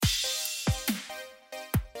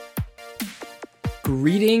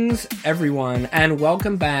Greetings, everyone, and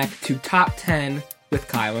welcome back to Top 10 with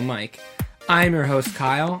Kyle and Mike. I'm your host,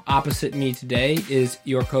 Kyle. Opposite me today is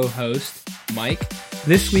your co-host, Mike.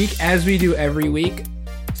 This week, as we do every week,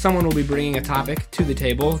 someone will be bringing a topic to the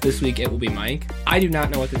table. This week, it will be Mike. I do not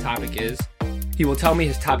know what the topic is. He will tell me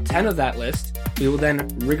his top 10 of that list. We will then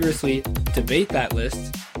rigorously debate that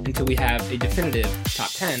list until we have a definitive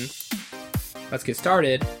top 10. Let's get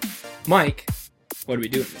started. Mike, what are we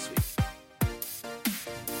doing this week?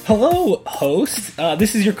 Hello, host.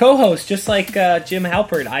 This is your co-host, just like Jim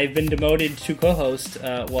Halpert. I've been demoted to co-host,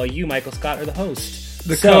 while you, Michael Scott, are the host.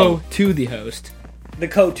 The co to the host. The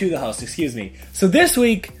co to the host, excuse me. So this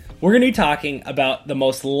week, we're going to be talking about the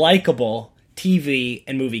most likable TV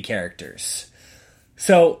and movie characters.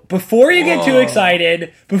 So before you get too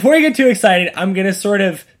excited, I'm going to sort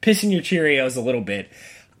of piss in your Cheerios a little bit.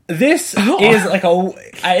 This is like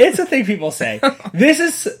it's a thing people say.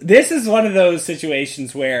 This is one of those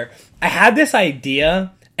situations where I had this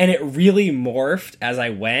idea and it really morphed as I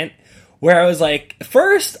went, where I was like,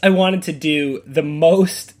 first I wanted to do the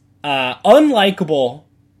most unlikable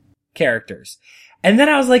characters. And then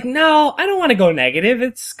I was like, no, I don't want to go negative.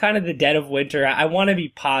 It's kind of the dead of winter. I want to be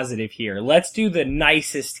positive here. Let's do the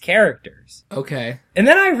nicest characters. Okay. And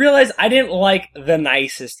then I realized I didn't like the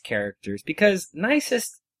nicest characters because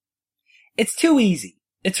it's too easy.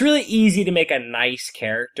 It's really easy to make a nice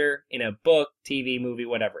character in a book, TV, movie,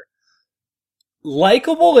 whatever.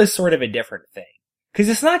 Likable is sort of a different thing. Because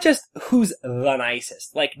it's not just who's the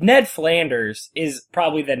nicest. Like, Ned Flanders is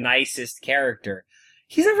probably the nicest character.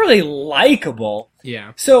 He's not really likable.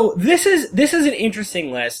 Yeah. So this is an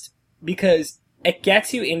interesting list because it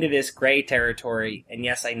gets you into this gray territory. And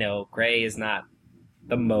yes, I know, gray is not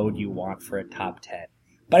the mode you want for a top 10.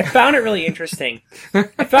 But I found it really interesting.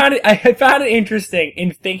 I found it interesting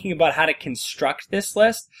in thinking about how to construct this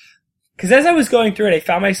list. Because as I was going through it, I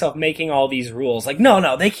found myself making all these rules. Like,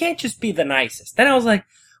 no, they can't just be the nicest. Then I was like,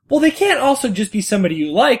 well, they can't also just be somebody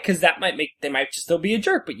you like, because they might just still be a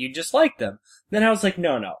jerk, but you just like them. Then I was like,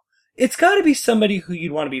 no. It's gotta be somebody who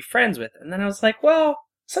you'd want to be friends with. And then I was like, well,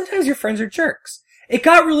 sometimes your friends are jerks. It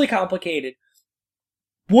got really complicated.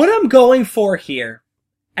 What I'm going for here,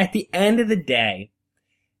 at the end of the day,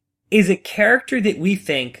 is a character that we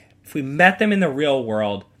think, if we met them in the real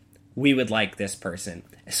world, we would like this person.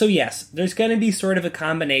 So yes, there's going to be sort of a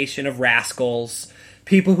combination of rascals,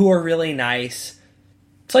 people who are really nice.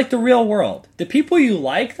 It's like the real world. The people you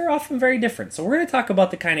like, they're often very different. So we're going to talk about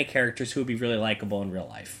the kind of characters who would be really likable in real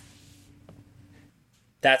life.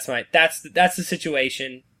 That's the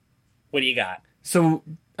situation. What do you got? So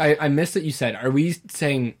I missed that you said, are we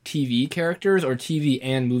saying TV characters or TV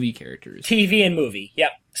and movie characters? TV and movie,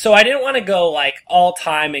 yep. So I didn't want to go like all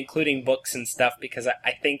time, including books and stuff, because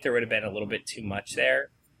I think there would have been a little bit too much there.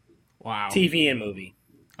 Wow. TV and movie.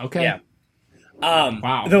 Okay. Yeah.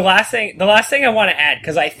 Wow. The last thing I want to add,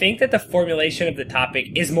 because I think that the formulation of the topic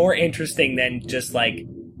is more interesting than just like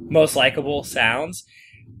most likable sounds.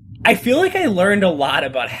 I feel like I learned a lot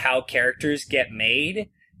about how characters get made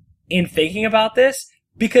in thinking about this,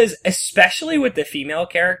 because especially with the female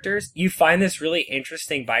characters, you find this really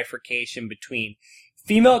interesting bifurcation between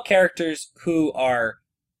female characters who are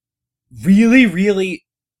really, really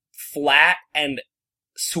flat and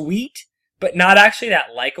sweet, but not actually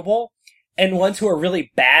that likable, and ones who are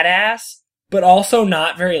really badass, but also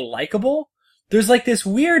not very likable. There's like this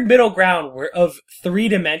weird middle ground of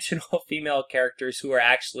three-dimensional female characters who are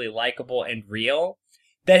actually likable and real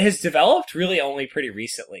that has developed really only pretty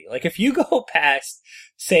recently. Like, if you go past,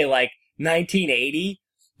 say, like, 1980,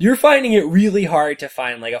 you're finding it really hard to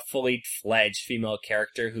find, like, a fully fledged female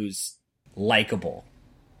character who's likable.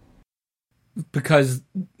 Because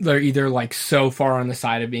they're either, like, so far on the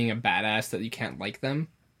side of being a badass that you can't like them?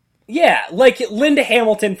 Yeah, like Linda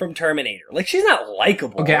Hamilton from Terminator. Like, she's not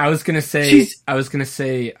likable. Okay, I was gonna say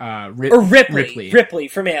Ripley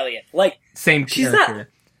from Alien. Like, same she's character. Not,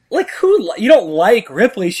 like, you don't like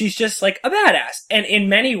Ripley, she's just, like, a badass. And in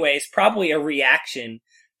many ways, probably a reaction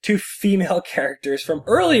to female characters from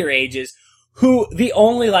earlier ages who the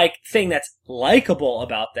only, like, thing that's likable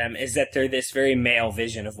about them is that they're this very male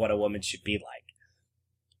vision of what a woman should be like.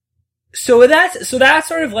 So that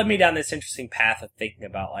sort of led me down this interesting path of thinking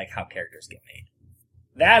about, like, how characters get made.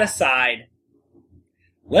 That aside,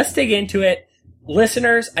 let's dig into it.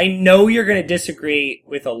 Listeners, I know you're going to disagree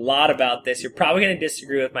with a lot about this. You're probably going to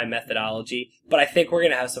disagree with my methodology, but I think we're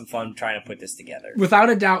going to have some fun trying to put this together. Without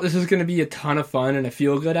a doubt, this is going to be a ton of fun and a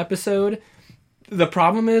feel-good episode. The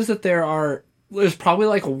problem is that there's probably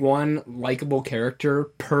like one likable character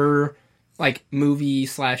per like movie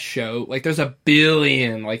slash show, like there's a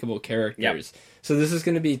billion likable characters. Yep. So this is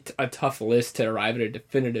going to be a tough list to arrive at a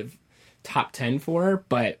definitive top 10 for,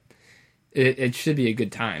 but it should be a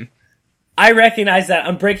good time. I recognize that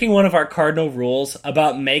I'm breaking one of our cardinal rules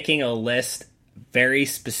about making a list very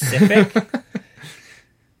specific.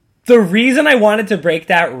 The reason I wanted to break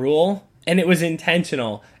that rule, and it was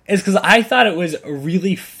intentional, is because I thought it was a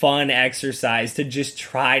really fun exercise to just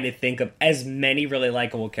try to think of as many really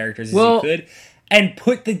likable characters as you could and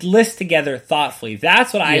put the list together thoughtfully.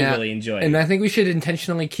 That's what I really enjoyed. And I think we should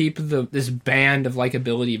intentionally keep this band of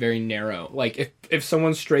likability very narrow. Like, if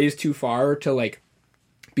someone strays too far to, like,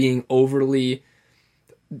 being overly,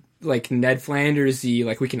 like, Ned Flanders-y,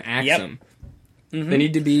 like, we can axe them. Mm-hmm. They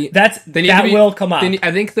need to be... That will come up.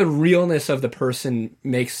 I think the realness of the person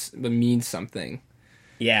means something.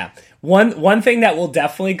 Yeah. One thing that will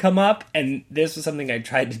definitely come up, and this was something I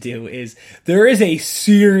tried to do, is there is a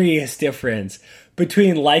serious difference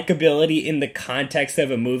between likability in the context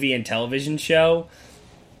of a movie and television show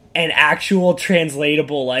and actual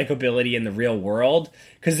translatable likability in the real world.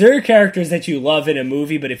 Because there are characters that you love in a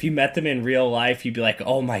movie, but if you met them in real life, you'd be like,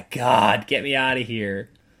 oh my god, get me out of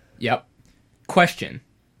here. Yep. Question.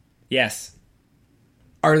 Yes.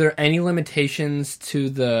 Are there any limitations to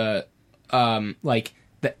the, can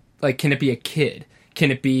it be a kid?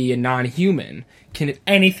 Can it be a non-human? Can it...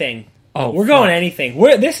 Anything. Oh, we're going anything.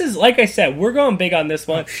 This is, like I said, we're going big on this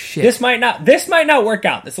one. Oh, shit. This might not work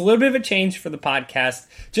out. It's a little bit of a change for the podcast.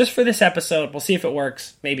 Just for this episode. We'll see if it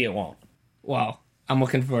works. Maybe it won't. Well, I'm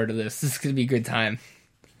looking forward to this. This is going to be a good time.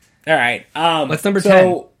 All right. What's number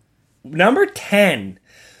 10? Number 10.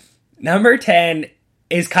 Number 10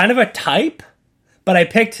 is kind of a type, but I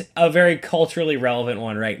picked a very culturally relevant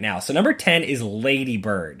one right now. So number 10 is Lady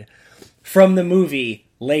Bird from the movie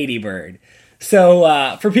Lady Bird.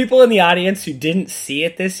 So for people in the audience who didn't see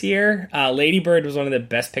it this year, Lady Bird was one of the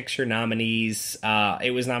Best Picture nominees.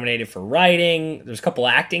 It was nominated for writing. There's a couple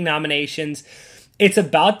acting nominations. It's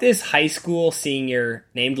about this high school senior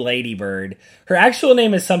named Lady Bird. Her actual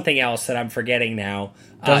name is something else that I'm forgetting now.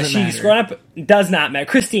 She's grown up. Does not matter.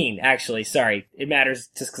 Christine, actually. Sorry. It matters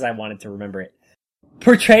just because I wanted to remember it.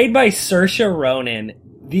 Portrayed by Saoirse Ronan,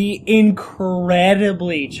 the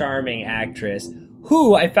incredibly charming actress,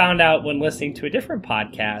 who I found out when listening to a different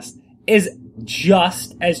podcast is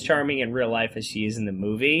just as charming in real life as she is in the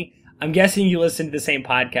movie. I'm guessing you listened to the same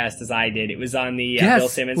podcast as I did. It was on the Bill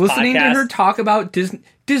Simmons podcast. Listening to her talk about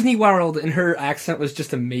Disney World and her accent was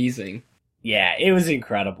just amazing. Yeah, it was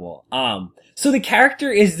incredible. So the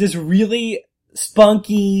character is this really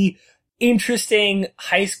spunky, interesting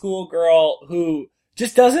high school girl who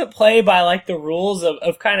just doesn't play by like the rules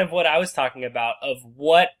of kind of what I was talking about of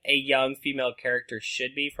what a young female character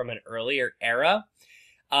should be from an earlier era.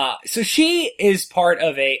 So she is part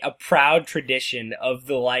of a proud tradition of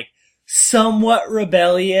the like somewhat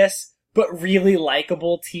rebellious but really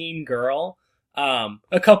likable teen girl.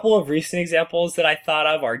 A couple of recent examples that I thought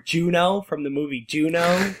of are Juno from the movie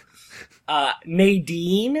Juno.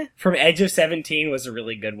 Nadine from Edge of 17 was a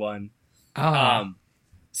really good one.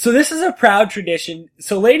 So this is a proud tradition.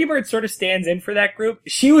 So Lady Bird sort of stands in for that group.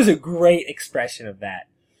 She was a great expression of that.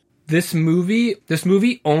 This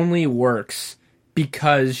movie only works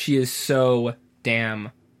because she is so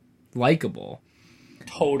damn likable.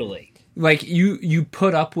 Totally. Like you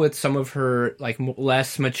put up with some of her like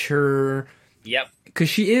less mature. Yep. Because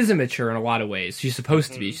she is immature in a lot of ways. She's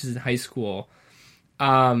supposed to be. She's in high school.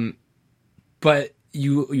 But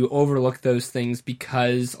you overlook those things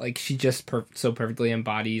because like she just so perfectly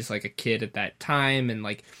embodies like a kid at that time, and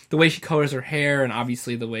like the way she colors her hair, and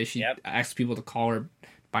obviously the way she asks people to call her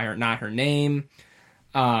by her not her name.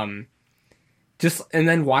 Just and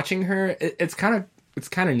then watching her, it's kind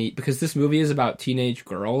of neat because this movie is about teenage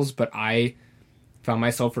girls, but I found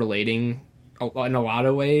myself relating in a lot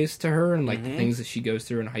of ways to her and like the things that she goes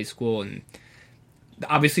through in high school, and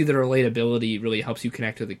obviously the relatability really helps you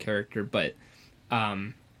connect with the character, but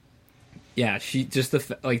she just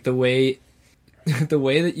the way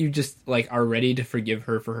that you just like are ready to forgive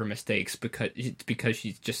her for her mistakes because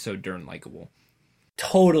she's just so darn likable.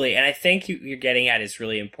 Totally, and I think you're getting at is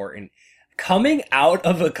really important. Coming out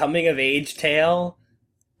of a coming of age tale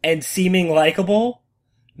and seeming likable,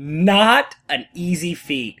 not an easy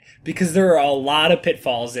feat because there are a lot of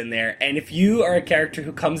pitfalls in there. And if you are a character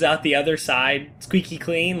who comes out the other side squeaky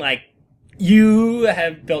clean, like you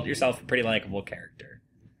have built yourself a pretty likable character.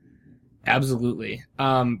 Absolutely.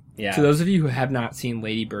 To those of you who have not seen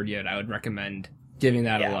Lady Bird yet, I would recommend giving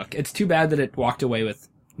that a look. It's too bad that it walked away with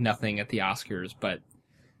nothing at the Oscars, but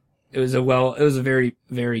it was a very,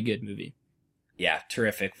 very good movie. Yeah,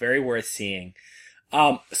 terrific. Very worth seeing.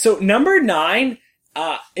 So number 9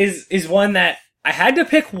 is one that I had to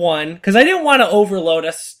pick one because I didn't want to overload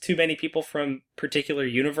us too many people from particular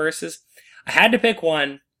universes. I had to pick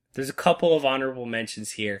one. There's a couple of honorable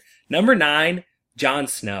mentions here. Number 9, Jon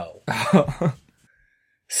Snow.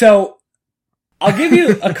 So I'll give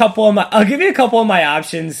you a couple of my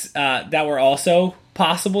options that were also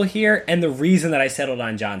possible here, and the reason that I settled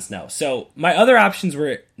on Jon Snow. So my other options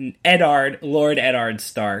were Lord Eddard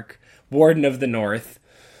Stark, Warden of the North,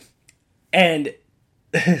 and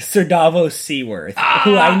Sir Davos Seaworth,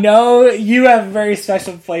 who I know you have a very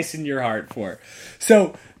special place in your heart for.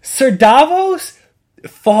 So Sir Davos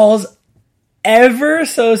falls ever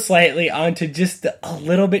so slightly onto just a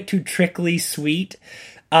little bit too trickly sweet.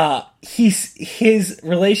 His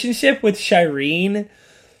relationship with Shireen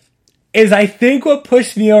is, I think, what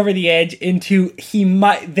pushed me over the edge into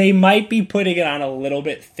they might be putting it on a little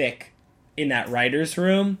bit thick in that writer's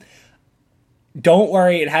room. Don't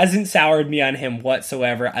worry, it hasn't soured me on him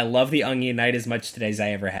whatsoever. I love the Onion Knight as much today as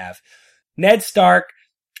I ever have. Ned Stark,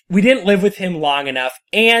 we didn't live with him long enough,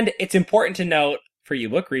 and it's important to note, for you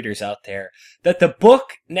book readers out there, that the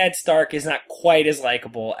book Ned Stark is not quite as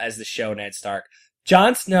likable as the show Ned Stark.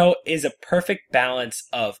 Jon Snow is a perfect balance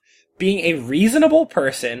of being a reasonable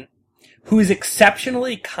person who is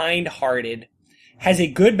exceptionally kind-hearted, has a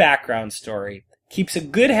good background story, keeps a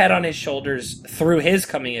good head on his shoulders through his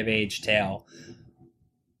coming-of-age tale,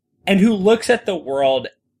 and who looks at the world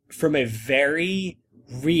from a very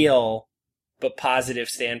real but positive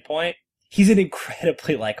standpoint. He's an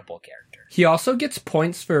incredibly likable character. He also gets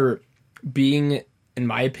points for being, in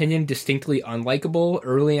my opinion, distinctly unlikable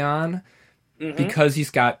early on, because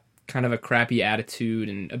he's got kind of a crappy attitude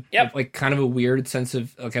and like kind of a weird sense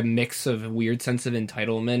of, like, a mix of a weird sense of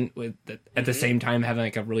entitlement with at the same time having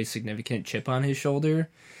like a really significant chip on his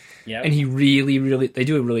shoulder. Yeah, and he really they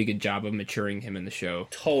do a really good job of maturing him in the show.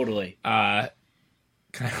 Totally. Kind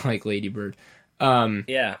of like Lady Bird.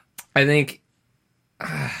 Yeah, I think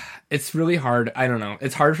it's really hard. I don't know.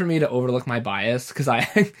 It's hard for me to overlook my bias because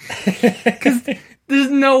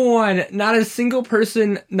there's no one, not a single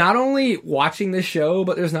person, not only watching the show,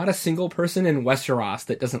 but there's not a single person in Westeros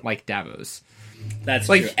that doesn't like Davos. That's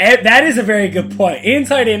like true. That is a very good point.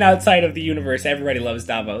 Inside and outside of the universe, everybody loves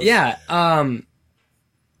Davos. Yeah.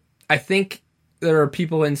 I think there are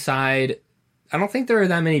people inside. I don't think there are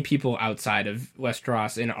that many people outside of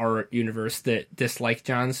Westeros in our universe that dislike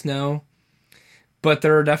Jon Snow, but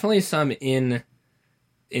there are definitely some in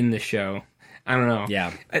the show. I don't know.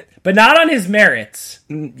 Yeah, but not on his merits.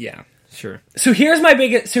 Yeah, sure. So here's my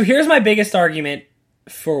biggest argument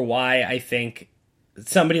for why I think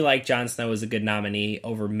somebody like Jon Snow is a good nominee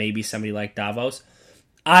over maybe somebody like Davos.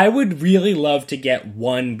 I would really love to get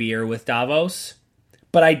one beer with Davos,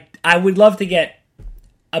 but I would love to get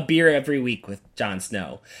a beer every week with Jon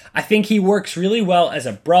Snow. I think he works really well as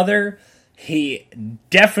a brother. He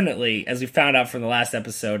definitely, as we found out from the last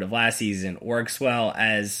episode of last season, works well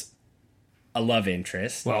as a love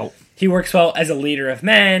interest. Well, he works well as a leader of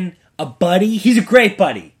men, a buddy. He's a great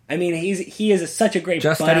buddy. I mean, he is such a great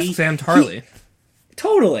buddy. Just ask Sam Tarley.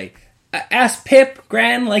 Totally. Ask Pip,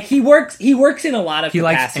 Gran. Like, he works in a lot of capacities. He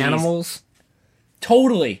likes animals.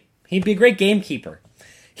 Totally. He'd be a great gamekeeper.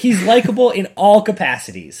 He's likable in all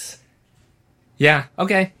capacities. Yeah.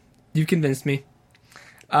 Okay. You convinced me.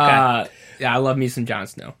 Okay. Yeah, I love me some Jon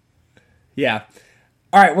Snow. Yeah.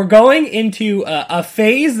 All right, we're going into a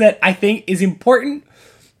phase that I think is important.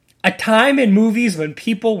 A time in movies when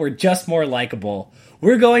people were just more likable.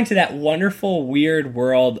 We're going to that wonderful, weird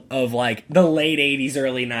world of, like, the late 80s,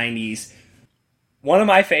 early 90s. One of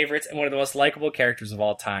my favorites and one of the most likable characters of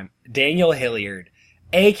all time, Daniel Hilliard,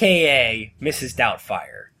 a.k.a. Mrs.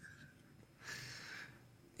 Doubtfire.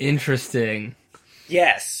 Interesting.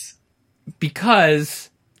 Yes. Because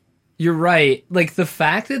you're right. Like, the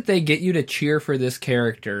fact that they get you to cheer for this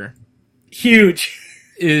character... Huge.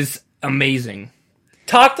 ...is amazing.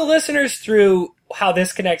 Talk the listeners through how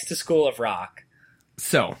this connects to School of Rock.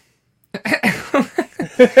 So.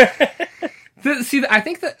 See, I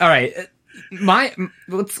think that... All right.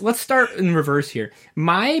 Let's start in reverse here.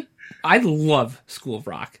 I love School of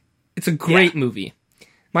Rock. It's a great movie.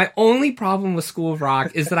 My only problem with School of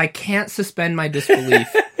Rock is that I can't suspend my disbelief.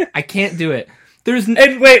 I can't do it.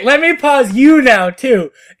 And wait, let me pause you now,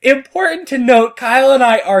 too. Important to note, Kyle and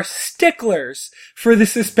I are sticklers for the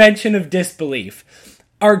suspension of disbelief.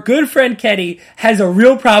 Our good friend Ketty has a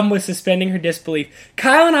real problem with suspending her disbelief.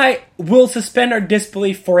 Kyle and I will suspend our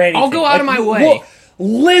disbelief for anything. I'll go out of my way.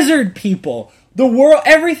 Lizard people. The world,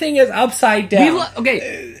 everything is upside down. We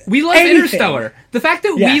love anything. Interstellar. The fact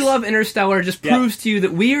that we love Interstellar just proves to you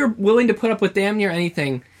that we are willing to put up with damn near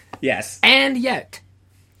anything Yes. And yet,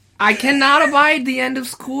 I cannot abide the end of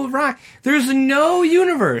School of Rock. There's no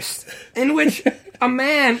universe in which a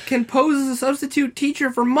man can pose as a substitute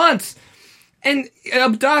teacher for months and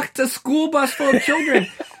abduct a school bus full of children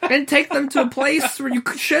and take them to a place where you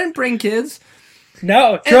shouldn't bring kids.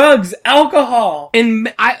 No, drugs, alcohol.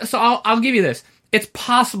 I'll give you this. It's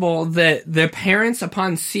possible that the parents,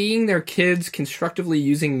 upon seeing their kids constructively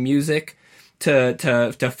using music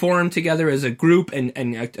to form together as a group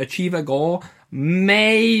and achieve a goal,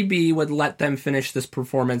 maybe would let them finish this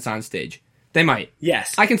performance on stage. They might.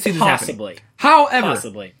 Yes. I can see this possibly happening. However,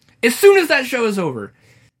 possibly. As soon as that show is over,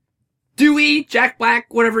 Dewey, Jack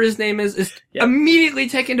Black, whatever his name is immediately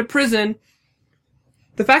taken to prison.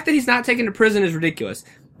 The fact that he's not taken to prison is ridiculous.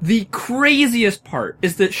 The craziest part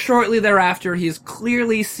is that shortly thereafter, he is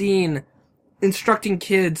clearly seen instructing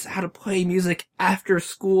kids how to play music after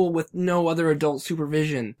school with no other adult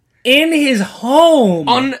supervision. In his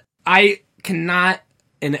home! I cannot,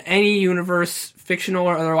 in any universe, fictional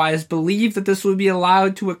or otherwise, believe that this would be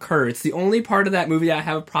allowed to occur. It's the only part of that movie I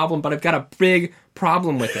have a problem, but I've got a big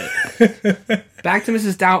problem with it. Back to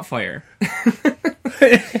Mrs. Doubtfire.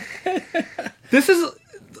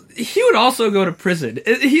 He would also go to prison.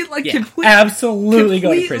 He absolutely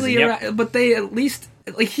go to prison. Yep. But they at least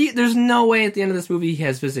there's no way at the end of this movie he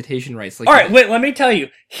has visitation rights. All right, wait. Let me tell you.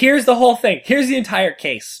 Here's the whole thing. Here's the entire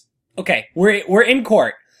case. Okay, we're in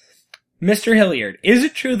court. Mr. Hilliard, is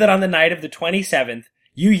it true that on the night of the 27th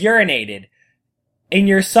you urinated, and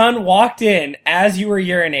your son walked in as you were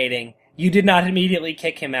urinating? You did not immediately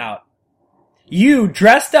kick him out. You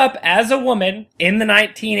dressed up as a woman in the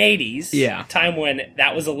 1980s, time when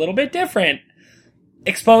that was a little bit different,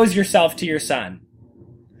 expose yourself to your son.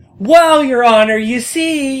 Well, Your Honor, you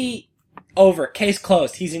see... Over. Case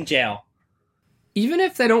closed. He's in jail. Even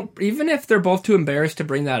if they're both too embarrassed to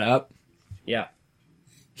bring that up,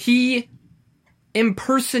 he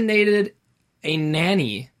impersonated a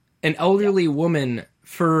nanny, an elderly woman,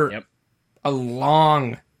 for a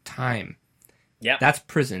long time. That's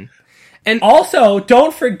prison. And also,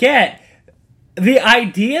 don't forget, the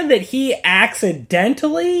idea that he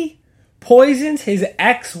accidentally poisons his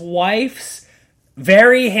ex-wife's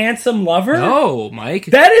very handsome lover? No, Mike.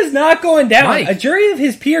 That is not going down. Mike. A jury of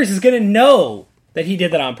his peers is going to know that he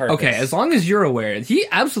did that on purpose. Okay, as long as you're aware. He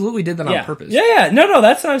absolutely did that on purpose. Yeah. No,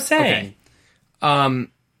 that's what I'm saying.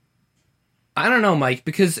 Okay. I don't know, Mike,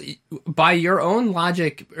 because by your own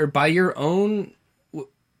logic, or by your own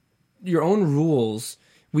rules...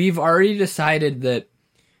 We've already decided that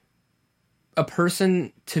a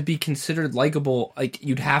person to be considered likable,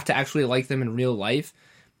 you'd have to actually like them in real life.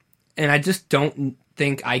 And I just don't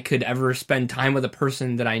think I could ever spend time with a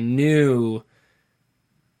person that I knew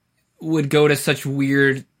would go to such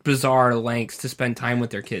weird, bizarre lengths to spend time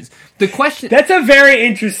with their kids. The question... That's a very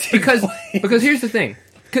interesting point. Because here's the thing.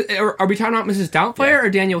 Are we talking about Mrs. Doubtfire or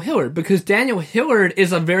Daniel Hillard? Because Daniel Hillard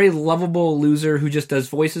is a very lovable loser who just does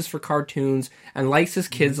voices for cartoons and likes his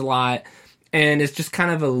kids a lot and is just kind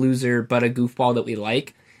of a loser but a goofball that we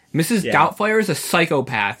like. Mrs. Doubtfire is a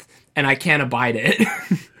psychopath and I can't abide it.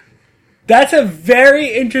 That's a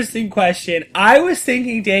very interesting question. I was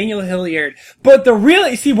thinking Daniel Hilliard, but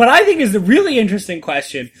what I think is the really interesting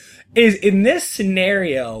question is, in this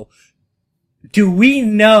scenario, do we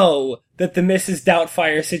know that the Mrs.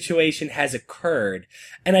 Doubtfire situation has occurred?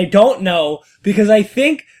 And I don't know, because I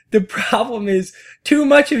think the problem is too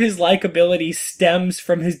much of his likability stems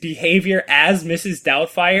from his behavior as Mrs.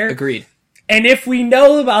 Doubtfire. Agreed. And if we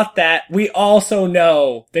know about that, we also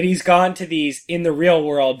know that he's gone to these, in the real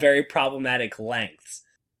world, very problematic lengths.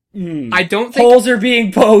 I don't think... Holes are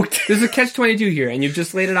being poked. There's a catch-22 here, and you've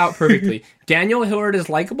just laid it out perfectly. Daniel Hillard is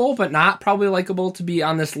likable, but not probably likable to be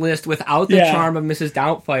on this list without the charm of Mrs.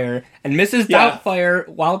 Doubtfire. And Mrs. Doubtfire,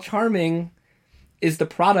 while charming, is the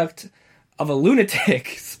product of a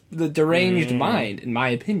lunatic, the deranged mind, in my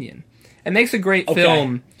opinion. It makes a great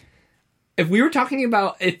film. If we were talking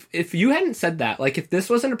about... If you hadn't said that, if this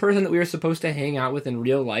wasn't a person that we were supposed to hang out with in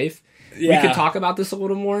real life, we could talk about this a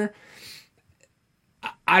little more.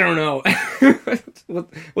 I don't know.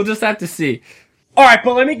 We'll just have to see. All right,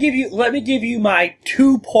 but let me give you my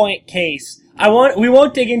 2-point case. We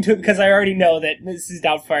won't dig into it because I already know that Mrs.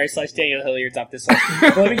 Doubtfire / Daniel Hilliard's off this list.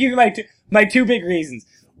 But let me give you my two big reasons.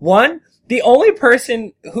 One, the only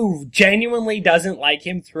person who genuinely doesn't like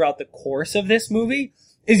him throughout the course of this movie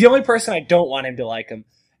is the only person I don't want him to like him.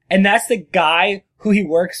 And that's the guy who he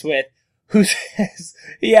works with, who says,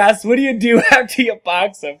 he asks, what do you do after you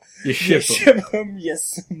box him? You ship him, you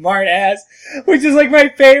smart ass. Which is my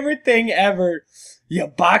favorite thing ever. You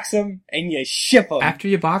box him and you ship him. After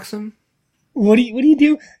you box him? What do you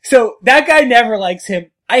do? So, that guy never likes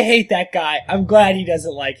him. I hate that guy. I'm glad he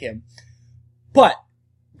doesn't like him. But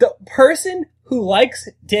the person who likes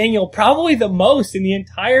Daniel probably the most in the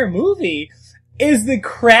entire movie is the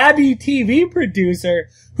crabby TV producer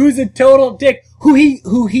who's a total dick, who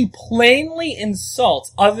he plainly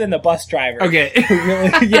insults, other than the bus driver. Okay.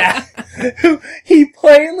 Who he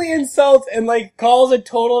plainly insults and like calls a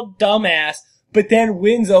total dumbass, but then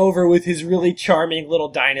wins over with his really charming little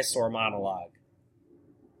dinosaur monologue.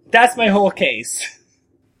 That's my whole case.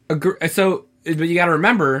 So, but you gotta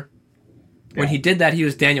remember, when he did that, he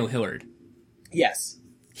was Daniel Hillard. Yes.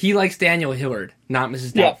 He likes Daniel Hillard, not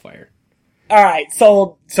Mrs. Doubtfire. Alright,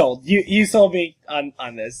 sold. You sold me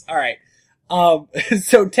on this. Alright.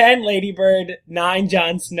 So 10, Lady Bird, 9,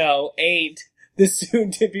 Jon Snow, 8, the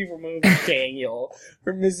soon-to-be removed Daniel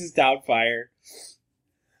from Mrs. Doubtfire.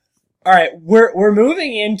 Alright, we're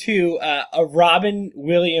moving into, a Robin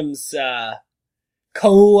Williams,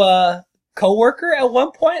 co-worker at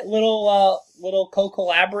one point, little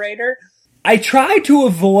co-collaborator. I try to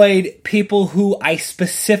avoid people who I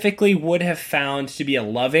specifically would have found to be a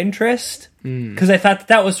love interest, because I thought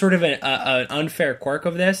that was sort of an unfair quirk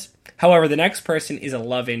of this. However, the next person is a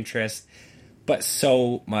love interest, but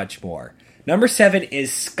so much more. Number 7 is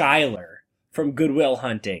Skylar from Good Will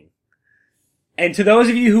Hunting. And to those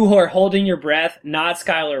of you who are holding your breath, not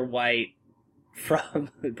Skylar White from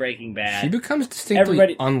Breaking Bad. She becomes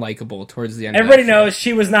distinctly unlikable towards the end. Everybody knows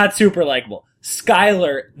she was not super likable.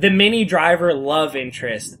 Skylar, the Minnie Driver love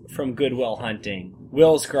interest from Good Will Hunting,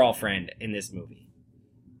 Will's girlfriend in this movie.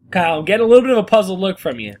 Kyle, get a little bit of a puzzled look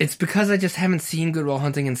from you. It's because I just haven't seen Good Will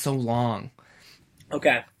Hunting in so long.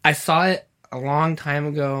 Okay. I saw it a long time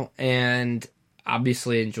ago and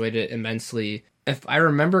obviously enjoyed it immensely. If I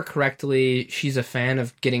remember correctly, she's a fan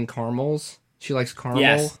of getting caramels. She likes caramel.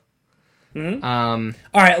 Yes. Mm-hmm.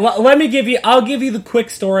 All right, I'll give you the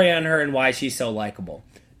quick story on her and why she's so likable.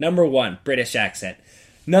 Number 1, British accent.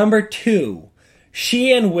 Number 2,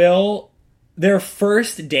 she and Will, their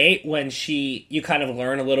first date when you kind of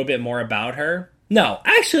learn a little bit more about her. No,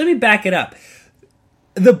 actually, let me back it up.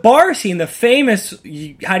 The bar scene, the famous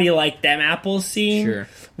 "How do you like them apples" scene, sure,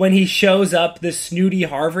 when he shows up, the snooty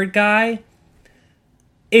Harvard guy,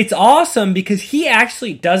 it's awesome because he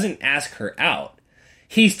actually doesn't ask her out.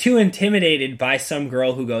 He's too intimidated by some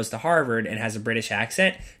girl who goes to Harvard and has a British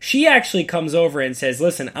accent. She actually comes over and says,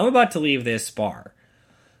 listen, I'm about to leave this bar.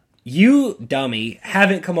 You, dummy,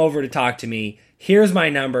 haven't come over to talk to me. Here's my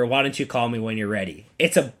number. Why don't you call me when you're ready?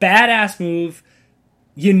 It's a badass move.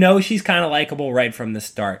 You know she's kind of likable right from the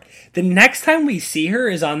start. The next time we see her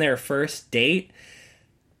is on their first date.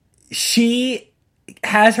 She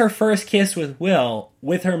has her first kiss with Will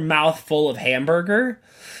with her mouth full of hamburger.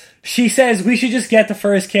 She says, we should just get the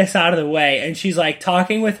first kiss out of the way. And she's like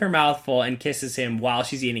talking with her mouth full and kisses him while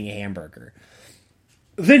she's eating a hamburger.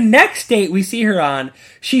 The next date we see her on,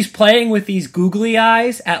 she's playing with these googly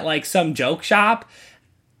eyes at like some joke shop.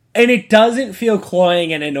 And it doesn't feel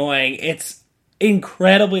cloying and annoying. It's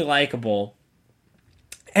incredibly likable.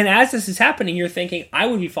 And as this is happening, you're thinking, I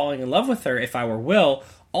would be falling in love with her if I were Will.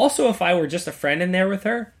 Also, if I were just a friend in there with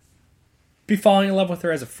her, be falling in love with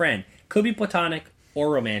her as a friend. Could be platonic or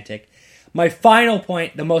romantic. My final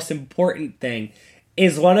point, the most important thing,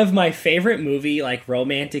 is one of my favorite movie, like,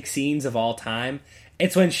 romantic scenes of all time.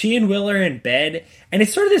 It's when she and Will are in bed, and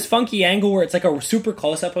it's sort of this funky angle where it's like a super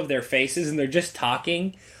close-up of their faces, and they're just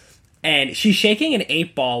talking, and she's shaking an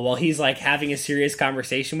 8-ball while he's, like, having a serious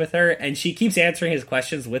conversation with her, and she keeps answering his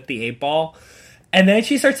questions with the 8-ball, and then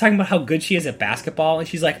she starts talking about how good she is at basketball, and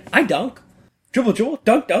she's like, I dunk, dribble, dribble,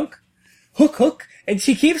 dunk, dunk, hook, hook. And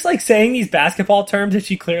she keeps like saying these basketball terms that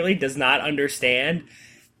she clearly does not understand.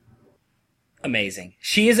 Amazing.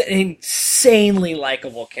 She is an insanely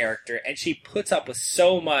likable character, and she puts up with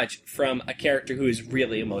so much from a character who is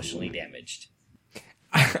really emotionally damaged.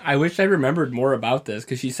 I wish I remembered more about this,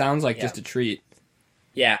 because she sounds like just a treat.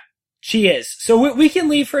 Yeah, she is. So we can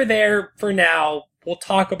leave her there for now. We'll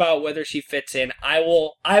talk about whether she fits in. I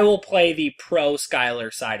will play the pro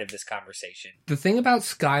Skylar side of this conversation. The thing about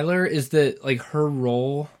Skylar is that, like, her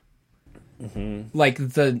role, like,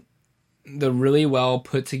 the really well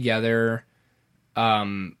put together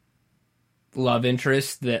love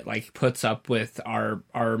interest that, like, puts up with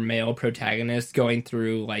our male protagonist going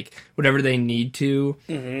through, like, whatever they need to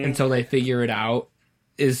until they figure it out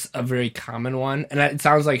is a very common one. And it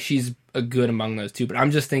sounds like she's a good among those two, but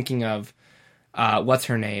I'm just thinking of what's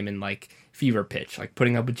her name in, like, Fever Pitch, like,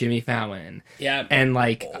 putting up with Jimmy Fallon. Yeah. And,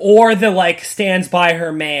 like... Or the, like, stands by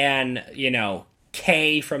her man, you know,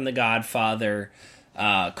 Kay from The Godfather,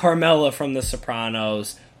 Carmela from The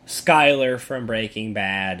Sopranos, Skylar from Breaking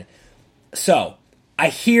Bad. So, I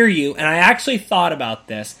hear you, and I actually thought about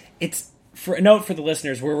this. It's for a note for the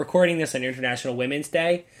listeners. We're recording this on International Women's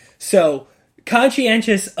Day, so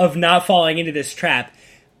conscientious of not falling into this trap.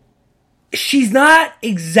 She's not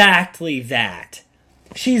exactly that.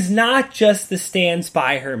 She's not just the stands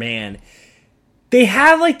by her man. They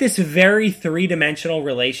have like this very three-dimensional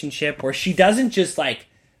relationship where she doesn't just like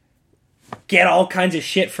get all kinds of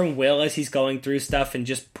shit from Will as he's going through stuff and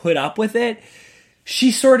just put up with it.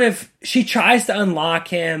 She tries to unlock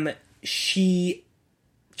him. She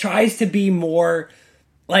tries to be more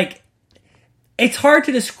like, it's hard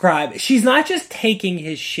to describe. She's not just taking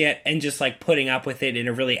his shit and just like putting up with it in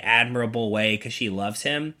a really admirable way because she loves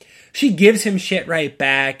him. She gives him shit right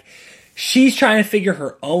back. She's trying to figure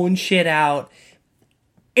her own shit out.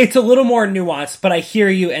 It's a little more nuanced, but I hear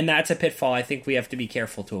you, and that's a pitfall I think we have to be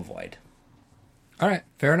careful to avoid. All right,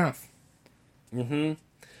 fair enough. All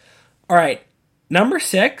right, number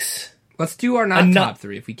 6. Let's do our not top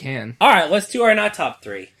 3 if we can. All right, let's do our not top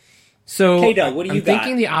 3. So, K-Dog, what do you got? I'm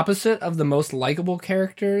thinking the opposite of the most likable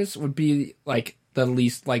characters would be like the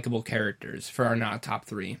least likable characters for our not top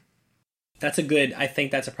 3. I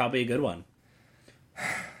think that's probably a good one.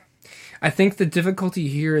 I think the difficulty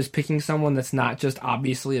here is picking someone that's not just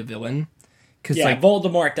obviously a villain. Yeah, like,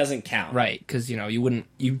 Voldemort doesn't count. Right, because, you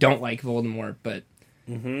don't like Voldemort, but...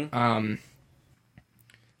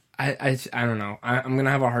 I don't know. I'm going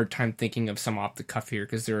to have a hard time thinking of some off the cuff here,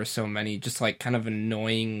 because there are so many just, like, kind of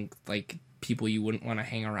annoying, like, people you wouldn't want to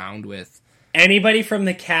hang around with. Anybody from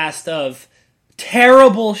the cast of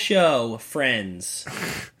terrible show, Friends.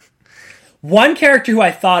 One character who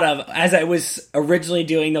I thought of as I was originally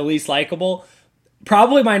doing the least likable,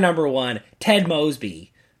 probably my number 1, Ted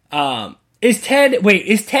Mosby. Is Ted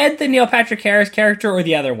the Neil Patrick Harris character or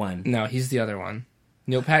the other one? No, he's the other one.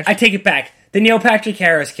 Neil Patrick. I take it back. The Neil Patrick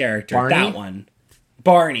Harris character. Barney? That one.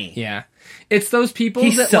 Barney. Yeah. It's those people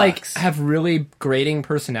that sucks. like have really grating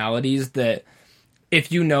personalities that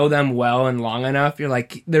if you know them well and long enough, you're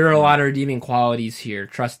like, there are a lot of redeeming qualities here,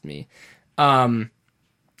 trust me.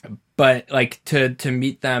 But like to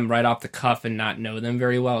meet them right off the cuff and not know them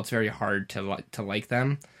very well, it's very hard to like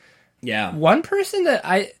them. Yeah. One person that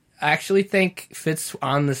I actually think fits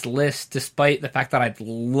on this list, despite the fact that I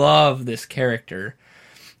love this character,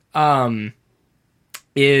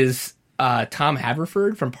 is Tom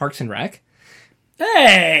Haverford from Parks and Rec.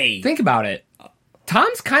 Hey! Think about it.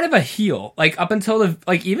 Tom's kind of a heel. Like, up until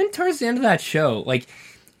even towards the end of that show, like,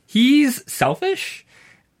 he's selfish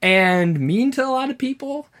and mean to a lot of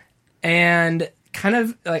people and kind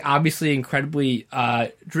of, like, obviously incredibly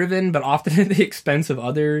driven, but often at the expense of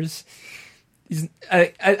others.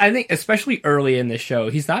 I think, especially early in the show,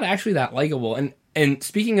 he's not actually that likable. And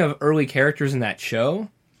speaking of early characters in that show,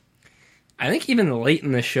 I think even late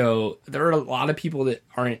in the show, there are a lot of people that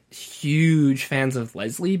aren't huge fans of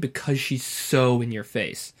Leslie because she's so in your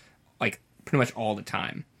face, like pretty much all the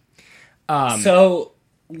time. So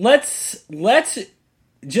let's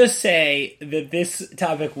just say that this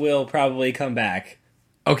topic will probably come back.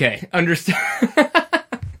 Okay, understand.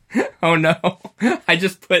 Oh no! I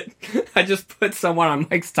just put someone on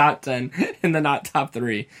Mike's top 10 in the not top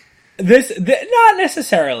 3. Not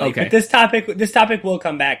necessarily. Okay. But this topic will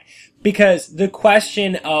come back because the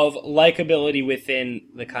question of likability within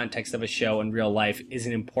the context of a show in real life is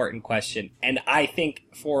an important question, and I think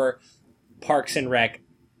for Parks and Rec,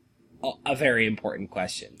 a very important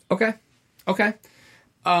question. Okay.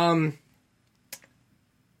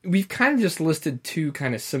 We've kind of just listed 2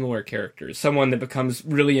 kind of similar characters. Someone that becomes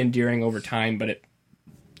really endearing over time, but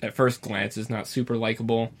at first glance is not super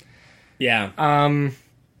likable. Yeah.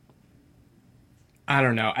 I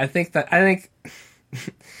don't know. I think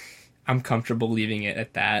I'm comfortable leaving it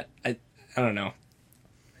at that. I don't know.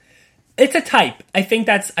 It's a type. I think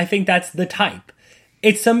that's the type.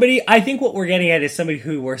 It's somebody. I think what we're getting at is somebody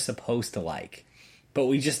who we're supposed to like, but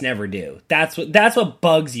we just never do. That's what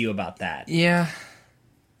bugs you about that. Yeah.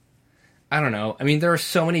 I don't know. I mean, there are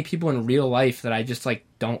so many people in real life that I just like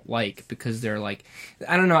don't like because they're like,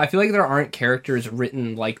 I don't know. I feel like there aren't characters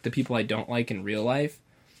written like the people I don't like in real life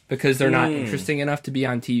because they're not interesting enough to be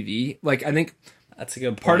on TV. Like, I think that's a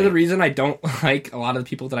good point. Part of the reason I don't like a lot of the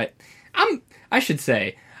people that I should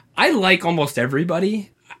say, I like almost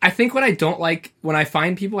everybody. I think when I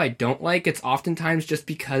find people I don't like, it's oftentimes just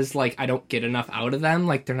because like I don't get enough out of them.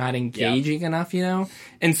 Like they're not engaging enough,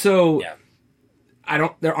 And so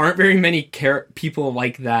there aren't very many people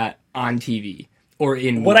like that on TV or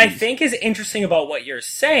in movies. What I think is interesting about what you're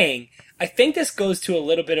saying, I think this goes to a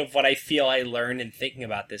little bit of what I feel I learned in thinking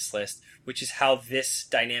about this list, which is how this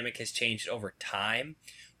dynamic has changed over time,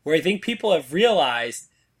 where I think people have realized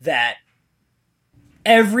that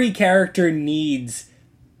every character needs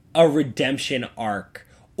a redemption arc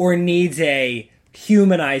or needs a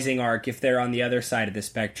humanizing arc if they're on the other side of the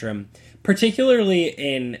spectrum, particularly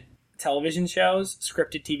in television shows,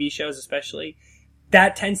 scripted TV shows especially.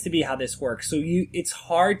 That tends to be how this works. So it's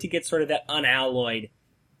hard to get sort of that unalloyed,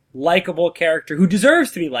 likable character who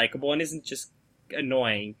deserves to be likable and isn't just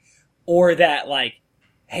annoying, or that, like,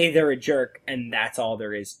 hey, they're a jerk and that's all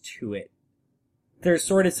there is to it. There's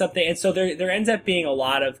sort of something, and so there ends up being a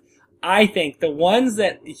lot of, I think, the ones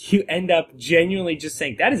that you end up genuinely just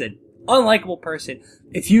saying, that is an unlikable person,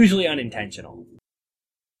 it's usually unintentional.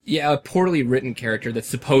 Yeah, a poorly written character that's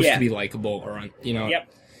supposed to be likable, or, you know.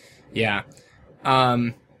 Yep. Yeah.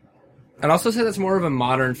 I'd also say that's more of a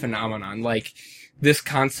modern phenomenon, like, this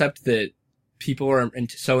concept that people are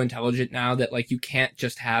so intelligent now that, like, you can't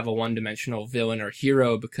just have a one-dimensional villain or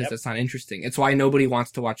hero because that's not interesting. It's why nobody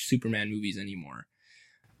wants to watch Superman movies anymore.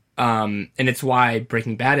 And it's why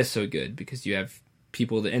Breaking Bad is so good, because you have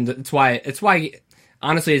people that, and it's why,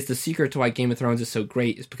 honestly, it's the secret to why Game of Thrones is so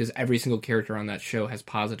great, is because every single character on that show has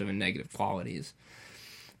positive and negative qualities.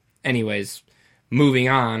 Anyways, moving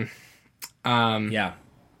on.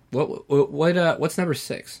 What's number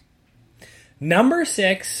 6? Number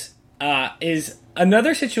 6 is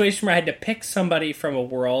another situation where I had to pick somebody from a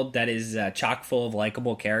world that is chock full of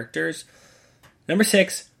likable characters. Number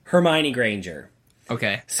 6, Hermione Granger.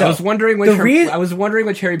 Okay, so I was wondering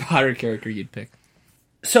which Harry Potter character you'd pick.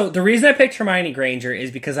 So the reason I picked Hermione Granger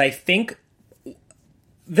is because I think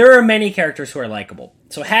there are many characters who are likable.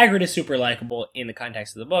 So Hagrid is super likable in the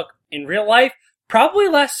context of the book. In real life, probably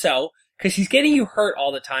less so, because he's getting you hurt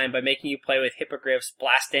all the time by making you play with hippogriffs,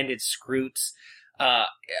 blast-ended scroots,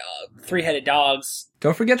 three-headed dogs.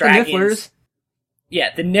 Don't forget dragons. The Nifflers.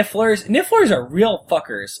 Yeah, the Nifflers. Nifflers are real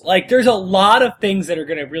fuckers. Like, there's a lot of things that are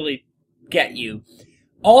going to really get you.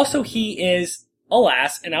 Also, he is,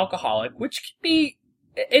 alas, an alcoholic, which can be,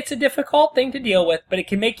 it's a difficult thing to deal with, but it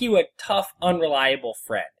can make you a tough, unreliable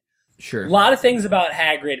friend. Sure. A lot of things about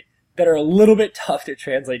Hagrid that are a little bit tough to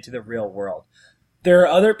translate to the real world. There are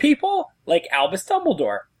other people, like Albus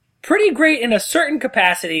Dumbledore, pretty great in a certain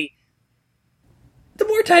capacity. The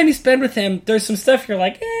more time you spend with him, there's some stuff you're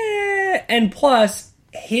like, eh. And plus,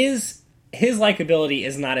 his likability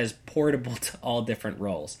is not as portable to all different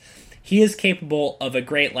roles. He is capable of a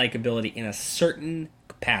great likability in a certain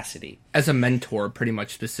capacity. As a mentor, pretty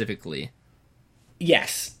much specifically.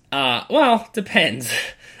 Yes. Well, depends.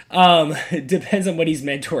 It depends on what he's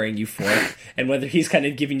mentoring you for, and whether he's kind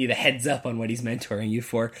of giving you the heads up on what he's mentoring you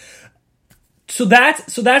for. So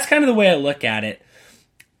that's kind of the way I look at it.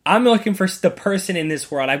 I'm looking for the person in this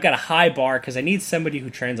world. I've got a high bar because I need somebody who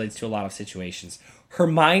translates to a lot of situations.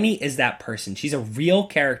 Hermione is that person. She's a real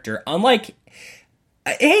character. Unlike,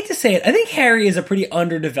 I hate to say it, I think Harry is a pretty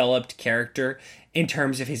underdeveloped character in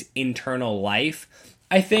terms of his internal life.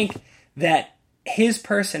 I think that his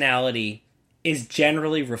personality is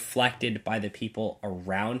generally reflected by the people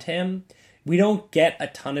around him. We don't get a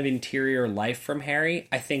ton of interior life from Harry.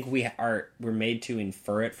 I think we're made to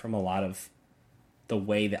infer it from a lot of the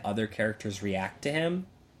way that other characters react to him.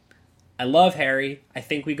 I love Harry. I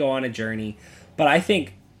think we go on a journey. But I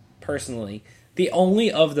think, personally, the only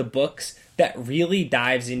of the books that really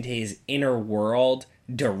dives into his inner world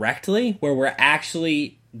directly, where we're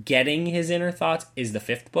actually getting his inner thoughts, is the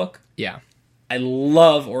 5th book. Yeah. I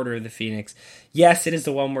love Order of the Phoenix. Yes, it is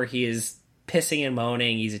the one where he is pissing and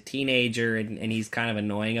moaning. He's a teenager and he's kind of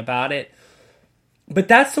annoying about it. But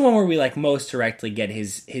that's the one where we most directly get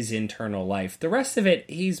his internal life. The rest of it,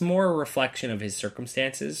 he's more a reflection of his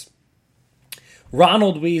circumstances.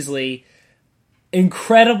 Ronald Weasley,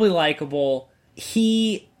 incredibly likable.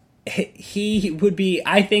 He would be,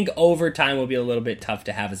 I think, over time will be a little bit tough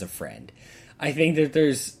to have as a friend. I think that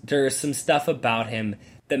there's some stuff about him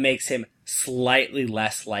that makes him slightly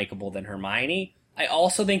less likable than Hermione. I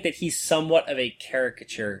also think that he's somewhat of a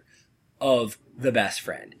caricature of the best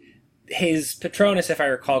friend. His Patronus, if I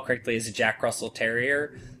recall correctly, is a Jack Russell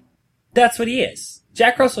Terrier. That's what he is.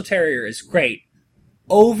 Jack Russell Terrier is great.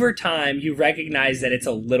 Over time, you recognize that it's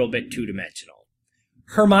a little bit two-dimensional.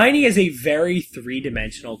 Hermione is a very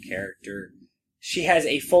three-dimensional character. She has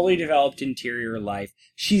a fully developed interior life.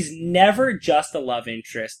 She's never just a love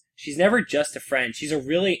interest. She's never just a friend. She's a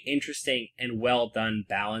really interesting and well-done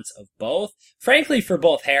balance of both. Frankly, for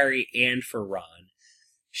both Harry and for Ron.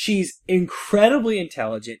 She's incredibly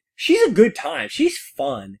intelligent. She's a good time. She's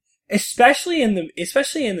fun. Especially in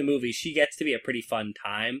the movie, she gets to be a pretty fun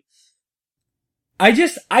time. I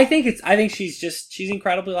think she's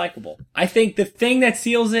incredibly likable. I think the thing that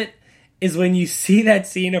seals it is when you see that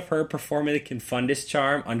scene of her performing the Confundus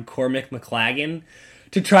charm on Cormac McLagan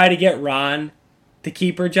to try to get Ron to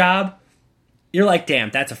keep her job. you're like,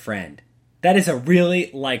 damn, that's a friend. That is a really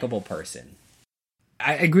likable person.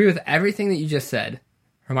 I agree with everything that you just said.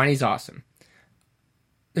 Hermione's awesome.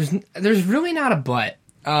 There's really not a but.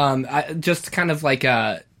 Just kind of like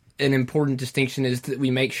an important distinction is that we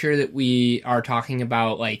make sure that we are talking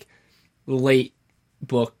about like late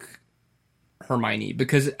book Hermione,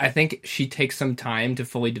 because I think she takes some time to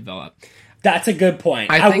fully develop. That's a good point.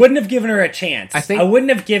 I wouldn't have given her a chance. I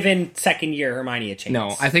wouldn't have given second year Hermione a chance.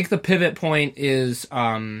 No, I think the pivot point is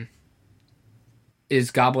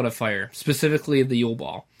Goblet of Fire, specifically the Yule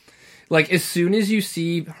Ball. Like, as soon as you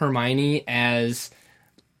see Hermione as,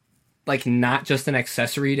 like, not just an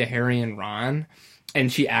accessory to Harry and Ron,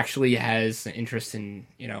 and she actually has an interest in,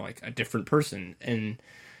 you know, like, a different person, and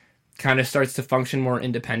kind of starts to function more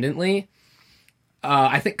independently,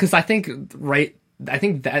 I think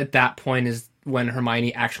that at that point is when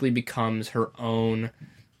Hermione actually becomes her own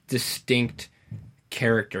distinct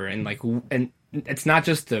character, and, like, and it's not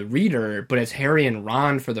just the reader, but it's Harry and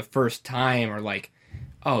Ron for the first time are like,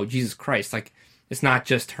 oh, Jesus Christ, like, it's not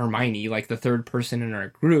just Hermione, like, the third person in our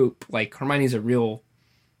group, like, Hermione's a real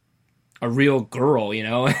girl, you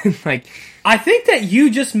know? Like, I think that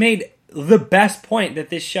you just made the best point that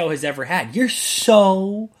this show has ever had. You're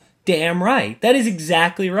so damn right. That is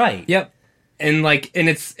exactly right. Yep. And, like,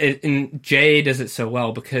 and Jay does it so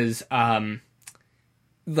well because,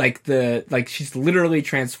 she's literally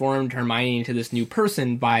transformed Hermione into this new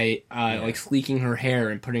person by like sleeking her hair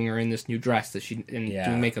and putting her in this new dress that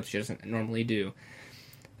doing makeup she doesn't normally do.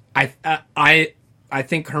 I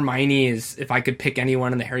think Hermione is, if I could pick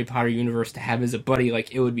anyone in the Harry Potter universe to have as a buddy,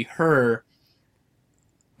 like, it would be her.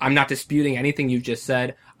 I'm not disputing anything you've just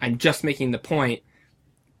said. I'm just making the point.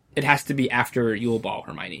 It has to be after Yule Ball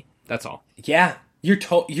Hermione. That's all. Yeah. You're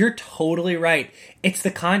totally right. It's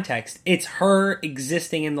the context. It's her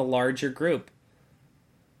existing in the larger group.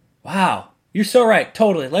 Wow. You're so right.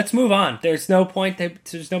 Totally. Let's move on. There's no point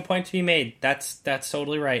to be made. That's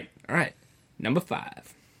totally right. All right. Number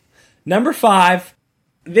 5. Number 5.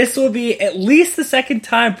 This will be at least the second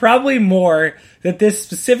time, probably more, that this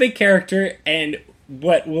specific character and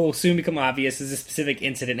what will soon become obvious is a specific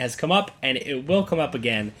incident has come up, and it will come up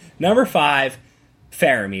again. Number 5,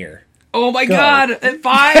 Faramir. Oh my God! At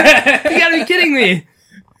 5? You gotta be kidding me,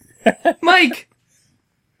 Mike.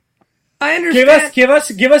 I understand.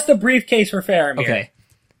 Give us the briefcase for Faramir. Okay.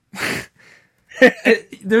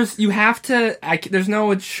 There's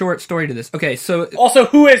no short story to this. Okay, so also,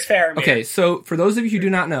 who is Faramir? Okay, so for those of you who do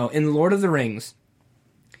not know, in Lord of the Rings,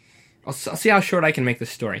 I'll see how short I can make this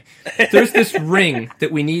story. There's this ring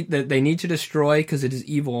that they need to destroy because it is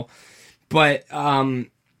evil, but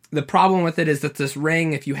the problem with it is that this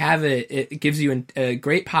ring, if you have it, it gives you a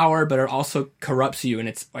great power, but it also corrupts you, and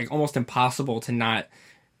it's like almost impossible to not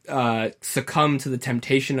succumb to the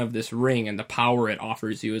temptation of this ring and the power it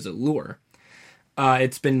offers you as a lure.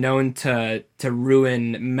 It's been known to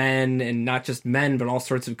ruin men, and not just men, but all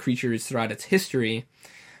sorts of creatures throughout its history.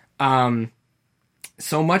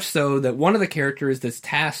 So much so that one of the characters that's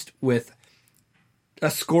tasked with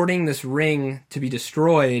escorting this ring to be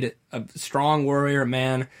destroyed, a strong warrior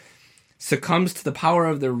man, succumbs to the power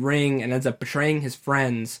of the ring and ends up betraying his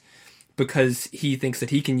friends because he thinks that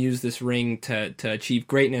he can use this ring to achieve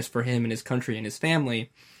greatness for him and his country and his family,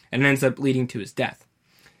 and it ends up leading to his death.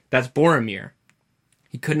 That's Boromir.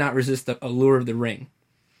 He could not resist the allure of the ring.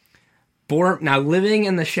 Now, living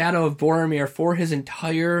in the shadow of Boromir for his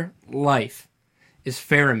entire life is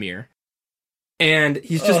Faramir. And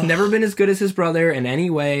he's just never been as good as his brother in any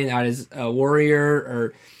way, not as a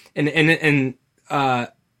warrior, and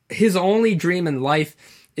his only dream in life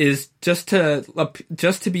is just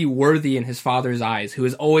to be worthy in his father's eyes, who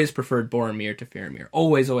has always preferred Boromir to Faramir.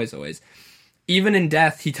 Always, always, always. Even in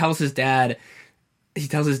death, he tells his dad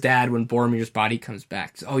when Boromir's body comes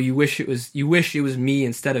back, "Oh, you wish it was me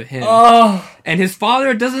instead of him." Oh. And his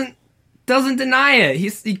father doesn't deny it.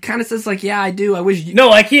 He kind of says, like, yeah, I do. I wish you... No,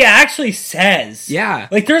 like, he actually says. Yeah.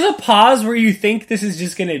 Like, there's a pause where you think this is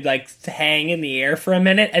just gonna, like, hang in the air for a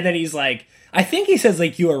minute, and then he's like, I think he says,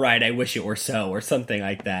 like, you are right, I wish it were so, or something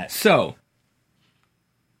like that. So,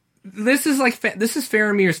 this is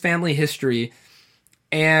Faramir's family history,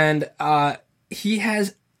 and he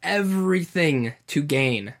has everything to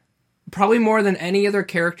gain. Probably more than any other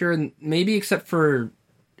character, maybe except for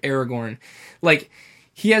Aragorn. Like,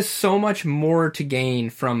 he has so much more to gain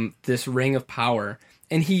from this ring of power,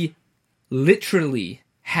 and he literally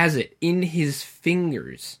has it in his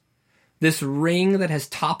fingers. This ring that has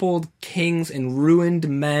toppled kings and ruined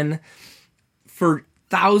men for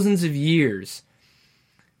thousands of years.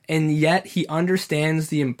 And yet he understands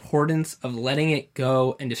the importance of letting it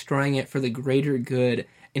go and destroying it for the greater good,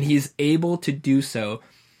 and he's able to do so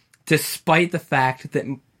despite the fact that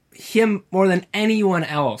him, more than anyone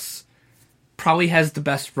else, probably has the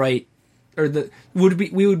best right, or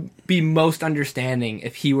we would be most understanding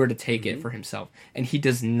if he were to take it for himself, and he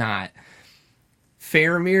does not.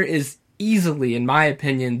 Faramir is easily, in my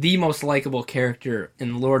opinion, the most likable character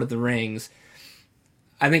in Lord of the Rings.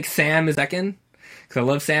 I think Sam is second, because I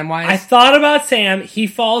love Samwise. I thought about Sam. He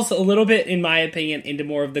falls a little bit, in my opinion, into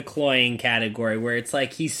more of the cloying category, where it's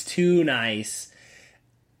like he's too nice,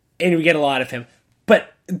 and we get a lot of him.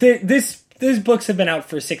 But these books have been out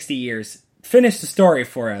for 60 years. Finish the story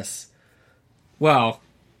for us. Well,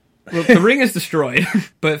 the ring is destroyed,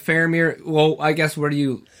 but Faramir, well, I guess where do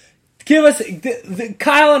you... Give us...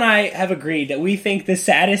 Kyle and I have agreed that we think the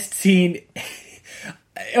saddest scene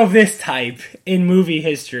of this type in movie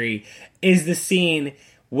history is the scene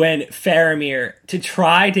when Faramir, to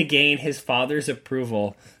try to gain his father's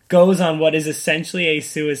approval, goes on what is essentially a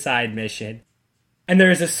suicide mission. And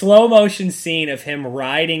there is a slow motion scene of him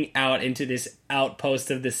riding out into this outpost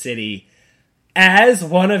of the city as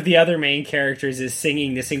one of the other main characters is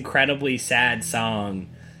singing this incredibly sad song.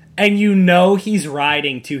 And you know he's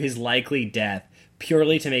riding to his likely death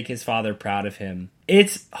purely to make his father proud of him.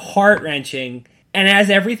 It's heart-wrenching, and as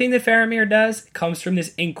everything that Faramir does comes from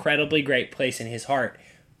this incredibly great place in his heart.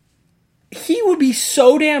 He would be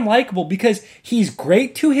so damn likable because he's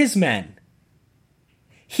great to his men.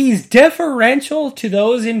 He's deferential to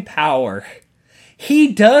those in power.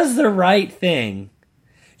 He does the right thing.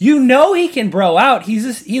 You know he can bro out.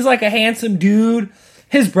 He's like a handsome dude.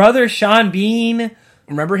 His brother, Sean Bean.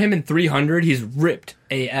 Remember him in 300? He's ripped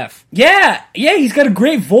AF. Yeah, he's got a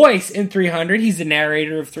great voice in 300. He's the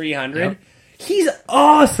narrator of 300. Yep. He's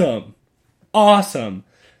awesome. Awesome.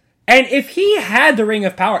 And if he had the Ring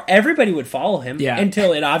of Power, everybody would follow him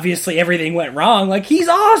until everything went wrong. Like, he's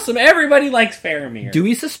awesome. Everybody likes Faramir. Do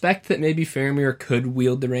we suspect that maybe Faramir could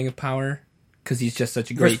wield the Ring of Power? Because he's just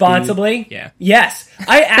such a great responsibly? Dude. Yeah. Yes.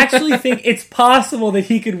 I actually think it's possible that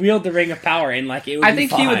he could wield the Ring of Power and it would I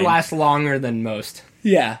think he would last longer than most.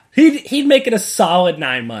 Yeah. He'd make it a solid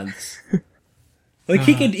 9 months.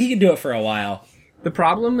 He could do it for a while. The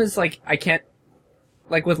problem is, I can't...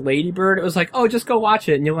 with Lady Bird, it was oh, just go watch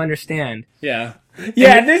it and you'll understand. Yeah.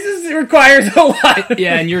 Yeah, this requires a lot.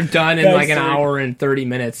 Yeah, and you're done in an hour and 30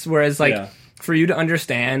 minutes. Whereas, for you to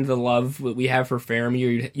understand the love that we have for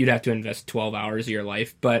Faramir, you'd have to invest 12 hours of your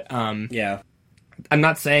life. But, yeah. I'm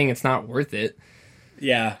not saying it's not worth it.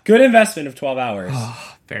 Yeah. Good investment of 12 hours.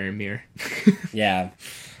 Oh, Faramir. Yeah.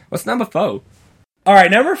 What's number 4? All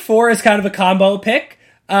right, number 4 is kind of a combo pick.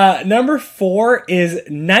 Number 4 is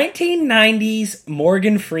 1990s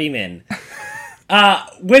Morgan Freeman.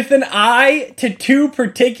 With an eye to 2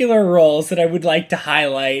 particular roles that I would like to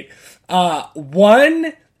highlight.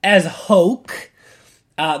 One as Hoke,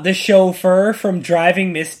 the chauffeur from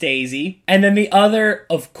Driving Miss Daisy. And then the other,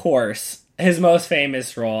 of course, his most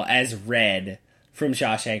famous role as Red from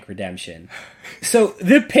Shawshank Redemption. So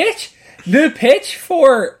the pitch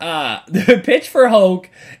for Hoke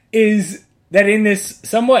is that in this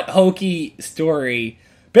somewhat hokey story,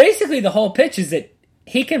 basically the whole pitch is that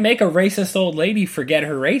he can make a racist old lady forget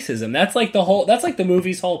her racism. That's the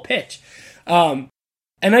movie's whole pitch. And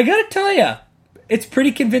I gotta tell you, it's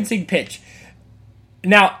pretty convincing pitch.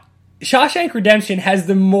 Now, Shawshank Redemption has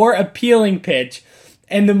the more appealing pitch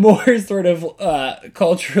and the more sort of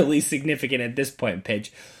culturally significant at this point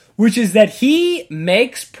pitch, which is that he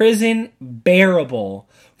makes prison bearable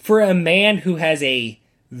for a man who has a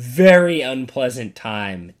very unpleasant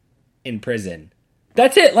time in prison.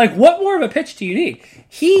 That's it. What more of a pitch do you need?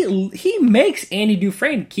 He makes Andy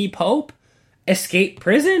Dufresne keep hope, escape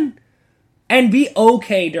prison, and be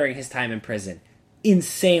okay during his time in prison.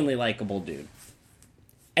 Insanely likable dude.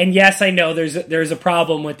 And yes, I know there's a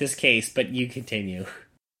problem with this case, but you continue.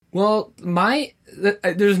 Well,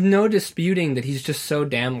 there's no disputing that he's just so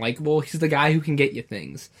damn likable. He's the guy who can get you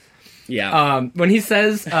things. Yeah. When he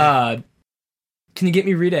says, can you get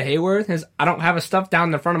me Rita Hayworth? He says, I don't have a stuff down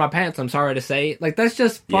in the front of my pants, I'm sorry to say. That's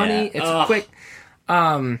just funny. Yeah. It's quick.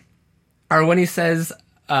 Or when he says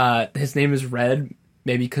his name is Red,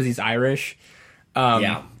 maybe because he's Irish.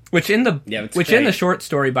 Which in the short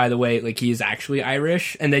story, by the way, he is actually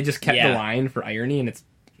Irish, and they just kept the line for irony, and it's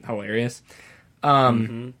hilarious.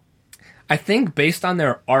 I think based on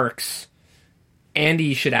their arcs,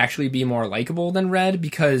 Andy should actually be more likable than Red,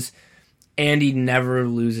 because Andy never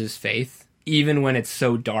loses faith, even when it's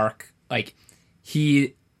so dark.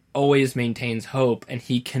 He always maintains hope, and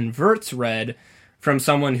he converts Red from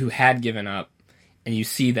someone who had given up, and you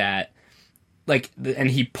see that. And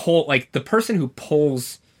he the person who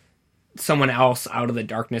pulls someone else out of the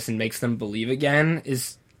darkness and makes them believe again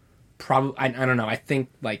is probably, I don't know, I think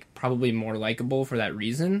like probably more likable for that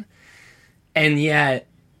reason. And yet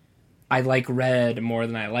I like Red more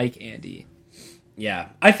than I like Andy. Yeah.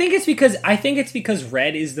 I think it's because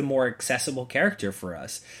Red is the more accessible character for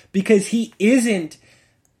us, because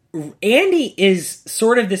Andy is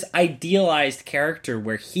sort of this idealized character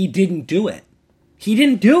where he didn't do it. He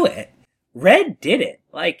didn't do it. Red did it.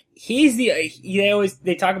 Like,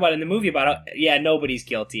 they talk about in the movie about, nobody's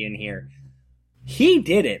guilty in here. He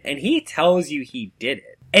did it, and he tells you he did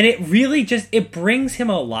it. And it really it brings him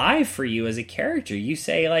alive for you as a character. You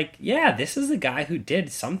say, like, yeah, this is a guy who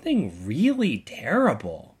did something really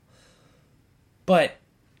terrible. But,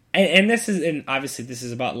 and obviously this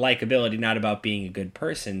is about likability, not about being a good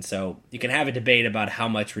person, so you can have a debate about how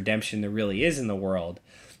much redemption there really is in the world.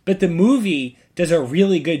 But the movie does a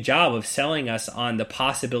really good job of selling us on the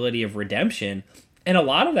possibility of redemption, and a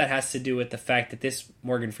lot of that has to do with the fact that this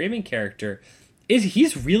Morgan Freeman character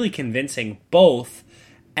he's really convincing, both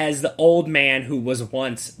as the old man who was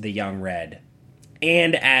once the young Red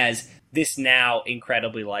and as this now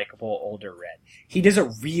incredibly likable older Red. He does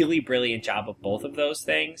a really brilliant job of both of those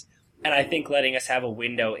things, and I think letting us have a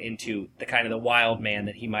window into the kind of the wild man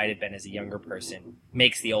that he might have been as a younger person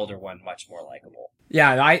makes the older one much more likable.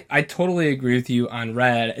 Yeah, I totally agree with you on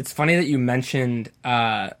Red. It's funny that you mentioned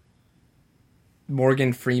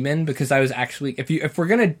Morgan Freeman, because I was actually, if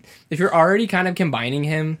you're already kind of combining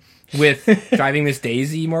him with Driving Miss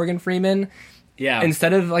Daisy Morgan Freeman, yeah,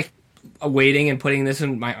 instead of like waiting and putting this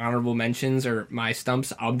in my honorable mentions or my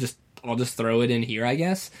stumps, I'll just throw it in here, I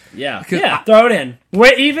guess. Yeah, throw it in.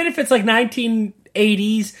 Even if it's like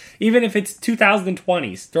 1980s, even if it's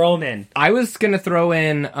 2020s, throw them in. I was gonna throw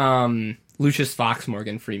in Lucius Fox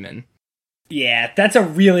Morgan Freeman. Yeah, that's a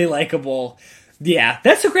really likable. Yeah,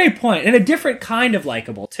 that's a great point, and a different kind of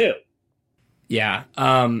likable too. Yeah,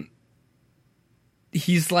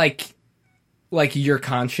 he's like your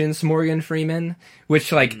conscience Morgan Freeman,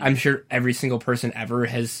 which like I'm sure every single person ever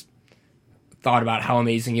has thought about how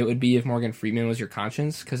amazing it would be if Morgan Freeman was your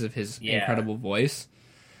conscience because of his incredible voice.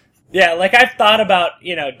 Yeah, like I've thought about,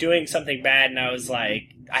 doing something bad, and I was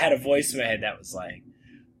like, I had a voice in my head that was like,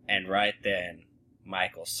 and right then,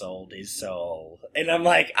 Michael sold his soul. And I'm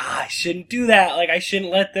like, I shouldn't do that. Like, I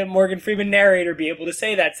shouldn't let the Morgan Freeman narrator be able to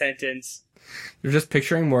say that sentence. You're just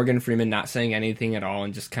picturing Morgan Freeman not saying anything at all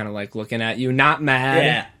and just kind of like looking at you, not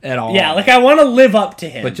mad at all. Yeah, like I want to live up to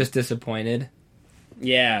him. But just disappointed.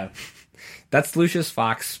 Yeah. That's Lucius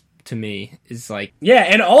Fox to me, is like... Yeah,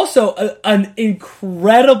 and also an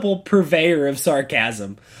incredible purveyor of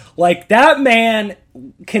sarcasm. Like, that man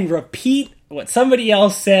can repeat what somebody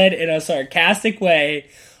else said in a sarcastic way.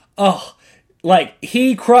 Oh, like,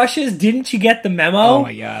 he crushes, didn't you get the memo? Oh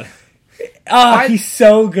my god. He's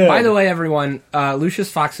so good. By the way, everyone,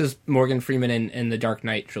 Lucius Fox is Morgan Freeman in the Dark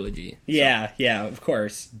Knight trilogy. So. Yeah, of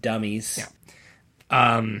course. Dummies.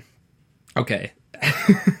 Yeah. Okay.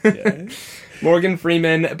 Yeah. Morgan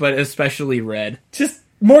Freeman, but especially Red. Just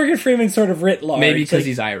Morgan Freeman sort of writ large. Maybe because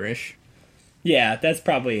he's Irish. Yeah, that's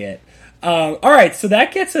probably it. All right, so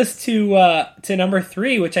that gets us to number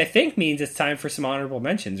 3, which I think means it's time for some honorable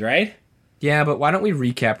mentions, right? Yeah, but why don't we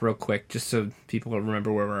recap real quick, just so people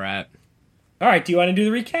remember where we're at. All right, do you want to do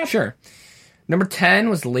the recap? Sure. Number 10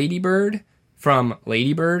 was Lady Bird from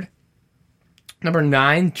Lady Bird. Number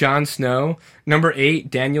 9, Jon Snow. Number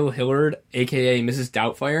 8, Daniel Hillard, a.k.a. Mrs.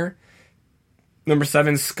 Doubtfire. Number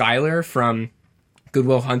 7, Skylar from Good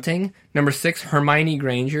Will Hunting. Number 6, Hermione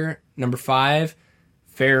Granger. Number 5,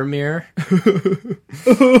 Faramir.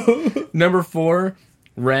 Number 4,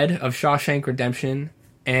 Red of Shawshank Redemption.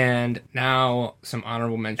 And now some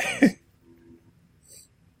honorable mentions.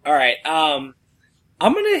 All right, I'm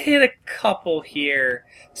going to hit a couple here.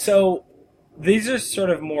 So these are sort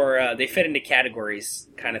of more, they fit into categories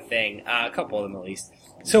kind of thing. A couple of them at least.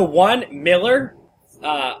 So 1, Miller,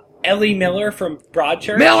 Ellie Miller from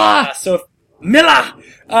Broadchurch. Miller!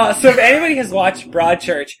 So if anybody has watched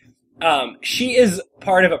Broadchurch, she is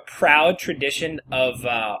part of a proud tradition of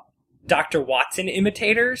Dr. Watson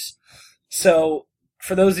imitators. So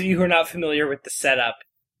for those of you who are not familiar with the setup,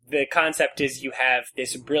 the concept is you have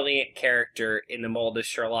this brilliant character in the mold of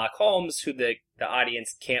Sherlock Holmes who the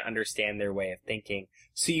audience can't understand their way of thinking.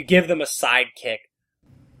 So you give them a sidekick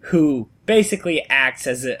who basically acts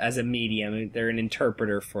as a medium. They're an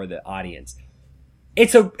interpreter for the audience.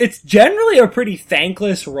 It's generally a pretty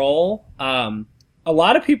thankless role. A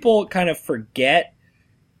lot of people kind of forget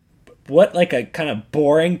what like a kind of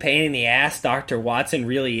boring pain in the ass Dr. Watson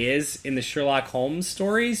really is in the Sherlock Holmes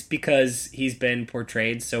stories, because he's been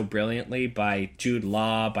portrayed so brilliantly by Jude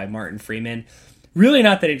Law, by Martin Freeman. Really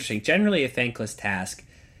not that interesting. Generally a thankless task.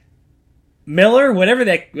 Miller, whatever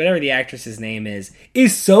the actress's name is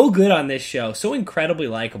so good on this show, so incredibly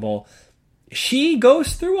likable. She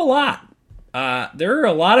goes through a lot. There are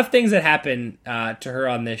a lot of things that happen to her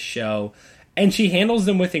on this show, and she handles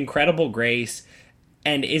them with incredible grace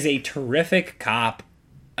and is a terrific cop.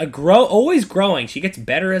 Always growing. She gets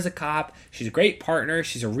better as a cop. She's a great partner.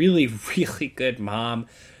 She's a really, really good mom.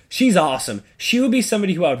 She's awesome. She would be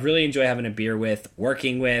somebody who I would really enjoy having a beer with,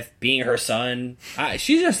 working with, being her son.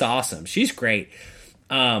 She's just awesome. She's great.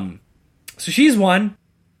 So she's one.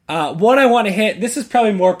 One I want to hit, this is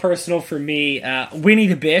probably more personal for me, Winnie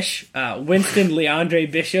the Bish, Winston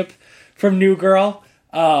Leandre Bishop from New Girl.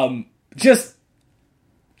 He's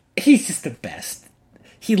just the best.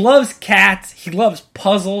 He loves cats, he loves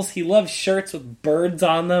puzzles, he loves shirts with birds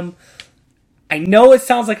on them. I know it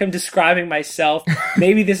sounds like I'm describing myself.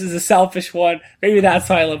 Maybe this is a selfish one. Maybe that's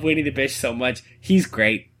why I love Winnie the Bish so much. He's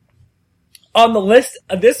great. On the list,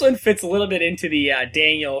 this one fits a little bit into the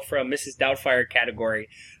Daniel from Mrs. Doubtfire category.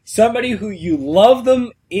 Somebody who you love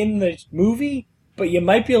them in the movie, but you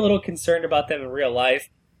might be a little concerned about them in real life.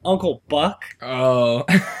 Uncle Buck. Oh.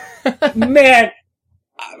 Man.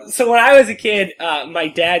 So when I was a kid, my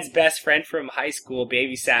dad's best friend from high school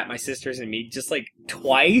babysat my sisters and me just like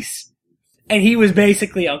twice. And he was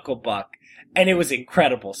basically Uncle Buck. And it was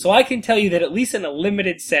incredible. So I can tell you that at least in a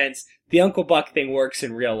limited sense, the Uncle Buck thing works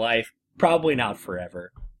in real life. Probably not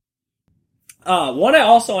forever. One I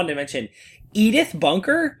also wanted to mention, Edith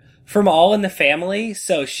Bunker from All in the Family.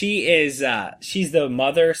 So she is, she's the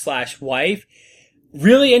mother/wife.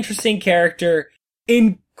 Really interesting character.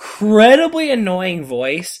 Incredibly annoying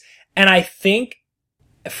voice. And I think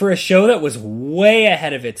for a show that was way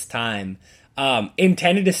ahead of its time,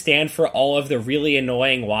 intended to stand for all of the really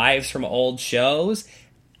annoying wives from old shows.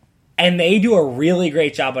 And they do a really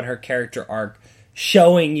great job on her character arc,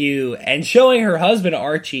 showing her husband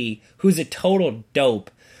Archie, who's a total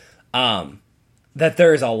dope, that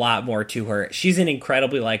there's a lot more to her. She's an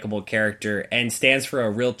incredibly likable character and stands for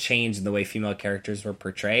a real change in the way female characters were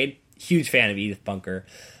portrayed. Huge fan of Edith Bunker.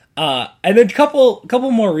 And then a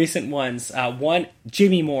couple more recent ones. One,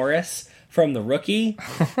 Jimmy Morris from The Rookie.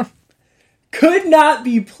 Could not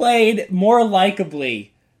be played more likably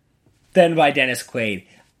than by Dennis Quaid.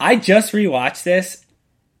 I just rewatched this.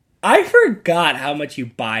 I forgot how much you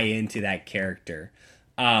buy into that character.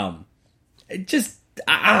 Man,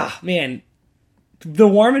 the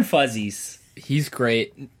warm and fuzzies. He's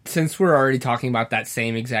great. Since we're already talking about that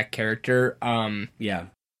same exact character, yeah.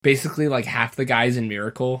 Basically like half the guys in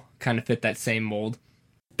Miracle kind of fit that same mold.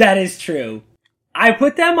 That is true. I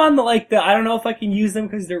put them on the I don't know if I can use them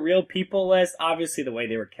because they're real people list. Obviously the way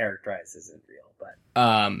they were characterized isn't real,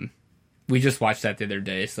 but... we just watched that the other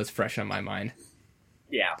day, so that's fresh on my mind.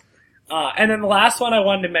 Yeah. And then the last one I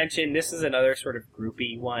wanted to mention, this is another sort of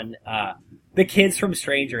groupie one, the kids from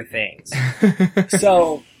Stranger Things.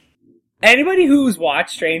 So, anybody who's watched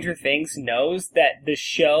Stranger Things knows that the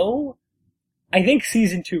show, I think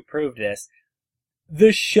season 2 proved this,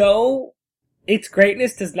 the show, its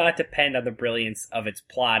greatness does not depend on the brilliance of its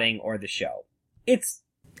plotting or the show. It's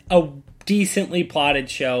a decently plotted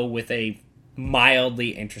show with a mildly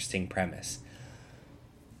interesting premise.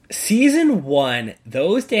 Season 1,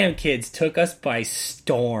 those damn kids took us by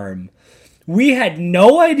storm. We had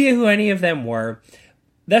no idea who any of them were.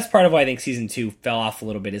 That's part of why I think Season 2 fell off a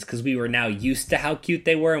little bit, is because we were now used to how cute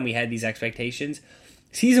they were and we had these expectations.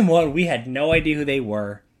 Season 1, we had no idea who they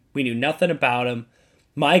were. We knew nothing about them.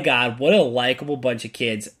 My God, what a likable bunch of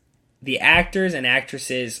kids. The actors and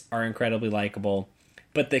actresses are incredibly likable.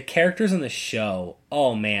 But the characters on the show,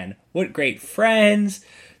 oh man, what great friends.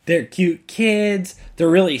 They're cute kids. They're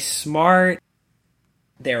really smart.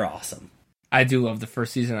 They're awesome. I do love the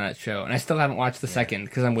first season of that show, and I still haven't watched the second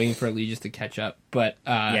because I'm waiting for Allegiance to catch up. But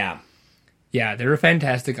yeah, they're a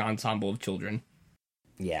fantastic ensemble of children.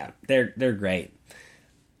 Yeah, they're great.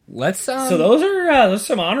 Let's so those are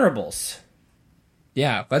some honorables.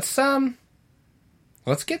 Yeah,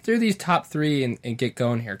 let's get through these top 3 and get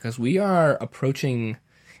going here because we are approaching.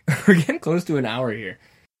 We're getting close to an hour here.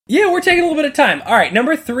 Yeah, we're taking a little bit of time. All right,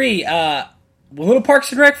 number 3, a little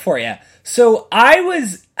Parks and Rec for you. So I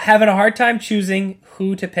was having a hard time choosing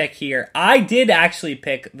who to pick here. I did actually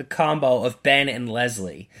pick the combo of Ben and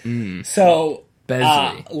Leslie. So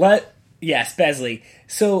Besley. Yes, Besley.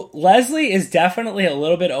 So Leslie is definitely a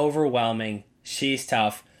little bit overwhelming. She's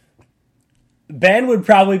tough. Ben would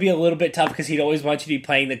probably be a little bit tough because he'd always want you to be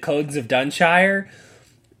playing the Codes of Dunshire.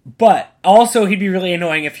 But also he'd be really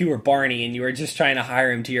annoying if you were Barney and you were just trying to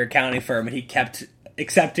hire him to your accounting firm and he kept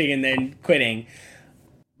accepting and then quitting.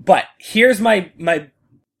 But here's my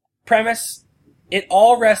premise. It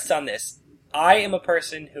all rests on this. I am a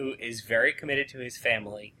person who is very committed to his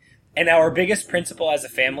family, and our biggest principle as a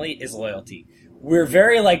family is loyalty. We're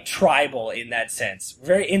very, like, tribal in that sense.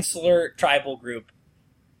 Very insular, tribal group.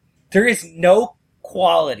 There is no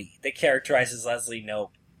quality that characterizes Leslie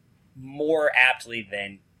Knope more aptly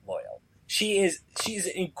than loyal. She's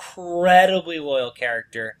an incredibly loyal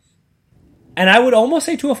character, and I would almost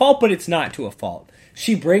say to a fault, but it's not to a fault.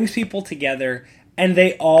 She brings people together, and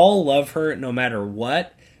they all love her no matter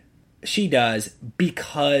what she does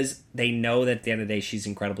because they know that at the end of the day she's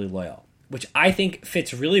incredibly loyal, which I think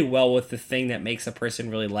fits really well with the thing that makes a person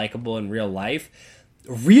really likable in real life.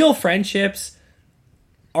 Real friendships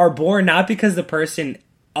are born not because the person,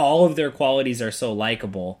 all of their qualities are so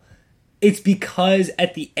likable. It's because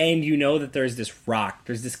at the end you know that there's this rock,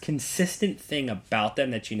 there's this consistent thing about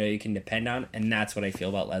them that you know you can depend on, and that's what I feel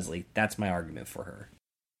about Leslie. That's my argument for her.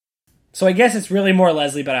 So I guess it's really more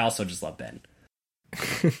Leslie, but I also just love Ben.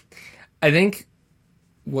 I think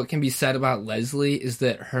what can be said about Leslie is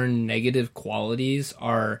that her negative qualities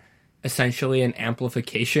are essentially an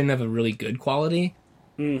amplification of a really good quality.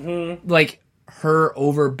 Mm-hmm. Like, her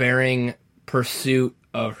overbearing pursuit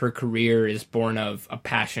of her career is born of a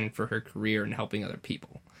passion for her career and helping other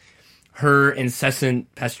people. Her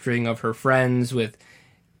incessant pestering of her friends with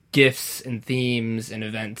gifts and themes and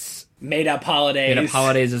events. Made-up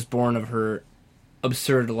holidays is born of her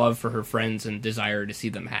absurd love for her friends and desire to see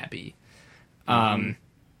them happy.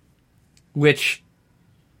 Which,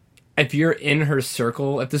 if you're in her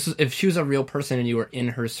circle, if she was a real person and you were in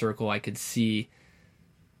her circle, I could see.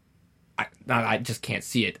 I just can't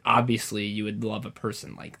see it. Obviously, you would love a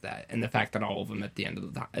person like that, and the fact that all of them at the end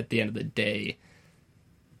of the day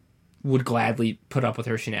would gladly put up with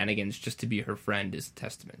her shenanigans just to be her friend is a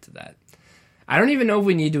testament to that. I don't even know if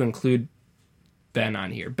we need to include Ben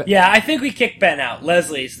on here, but yeah, I think we kick Ben out.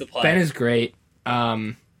 Leslie's the play. Ben is great,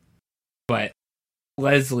 but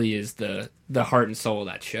Leslie is the heart and soul of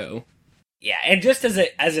that show. Yeah, and just as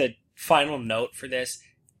a final note for this,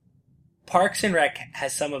 Parks and Rec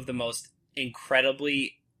has some of the most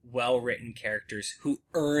incredibly well-written characters who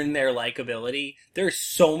earn their likability. There are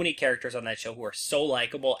so many characters on that show who are so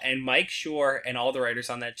likable, and Mike Schur and all the writers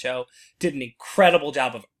on that show did an incredible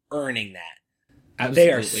job of earning that. Absolutely.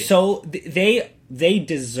 They are so... They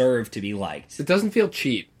deserve to be liked. It doesn't feel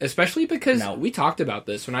cheap, especially because we talked about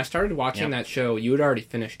this. When I started watching that show, you had already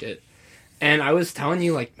finished it. And I was telling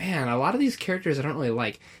you, like, man, a lot of these characters I don't really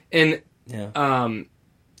like. And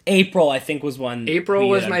April, I think, was one. April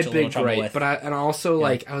was my big gripe, but I was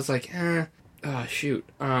like, oh shoot,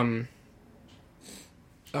 oh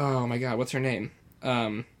my god, what's her name?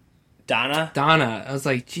 Donna. I was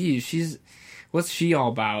like, geez, what's she all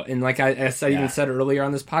about? And like I even said earlier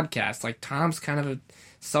on this podcast, like Tom's kind of a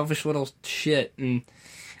selfish little shit, and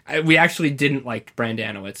we actually didn't like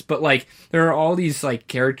Brandanowitz, but like there are all these like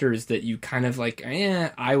characters that you kind of like,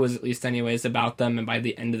 I was at least anyways about them, and by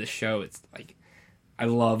the end of the show, it's like I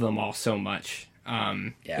love them all so much.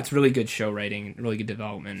 It's really good show writing, really good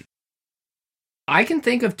development. I can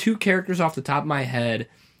think of two characters off the top of my head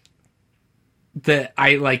that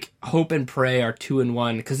I like hope and pray are 2 and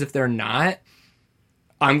 1, because if they're not,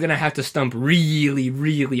 I'm gonna have to stump really,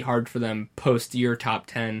 really hard for them post your top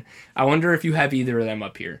 10. I wonder if you have either of them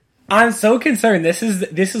up here. I'm so concerned. This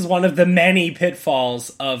is one of the many pitfalls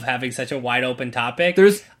of having such a wide open topic.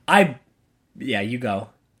 You go.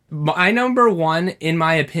 My number 1, in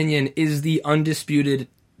my opinion, is the undisputed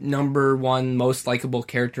number 1 most likable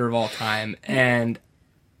character of all time, and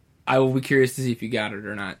I will be curious to see if you got it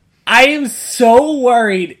or not. I am so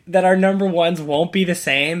worried that our number 1s won't be the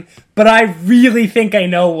same, but I really think I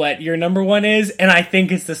know what your number 1 is, and I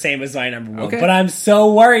think it's the same as my number 1. Okay. But I'm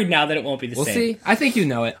so worried now that it won't be the same. We'll see. I think you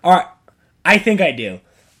know it. All right. I think I do.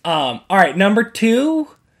 All right, number 2...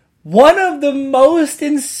 one of the most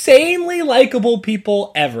insanely likable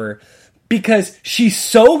people ever, because she's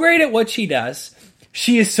so great at what she does.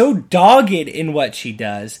 She is so dogged in what she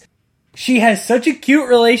does. She has such a cute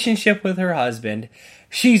relationship with her husband.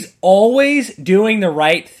 She's always doing the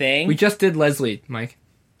right thing. We just did Leslie, Mike.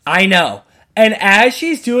 I know. And as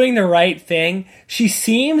she's doing the right thing, she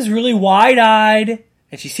seems really wide-eyed,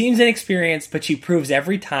 and she seems inexperienced, but she proves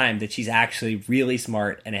every time that she's actually really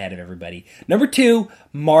smart and ahead of everybody. Number 2,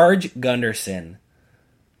 Marge Gunderson.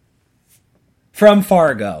 From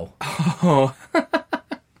Fargo. Oh.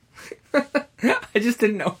 I just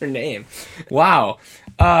didn't know her name. Wow.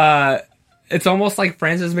 It's almost like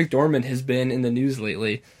Frances McDormand has been in the news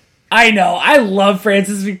lately. I know. I love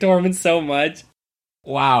Frances McDormand so much.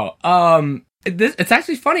 Wow. It's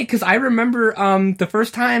actually funny, because I remember the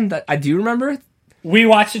first time that we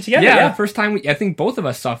watched it together. Yeah, the first time I think both of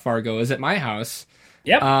us saw Fargo was at my house.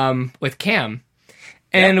 Yep. With Cam.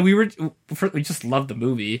 And we just loved the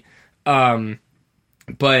movie.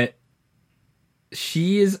 But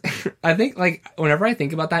she is, I think, like, whenever I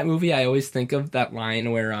think about that movie, I always think of that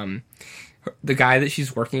line where, the guy that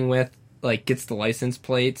she's working with, like, gets the license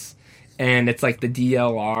plates, and it's, like, the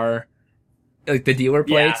DLR, like, the dealer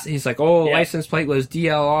plates. Yeah. He's like, license plate was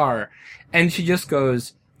DLR. And she just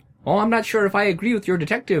goes, well, I'm not sure if I agree with your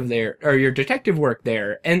detective there, or your detective work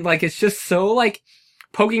there. And, like, it's just so, like,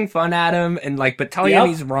 poking fun at him, and, like, but telling him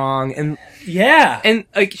he's wrong. And, and,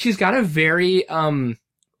 like, she's got a very,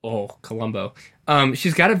 Columbo.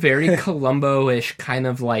 She's got a very Columbo-ish kind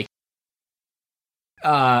of, like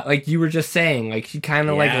you were just saying, like, she kind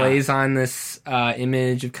of like lays on this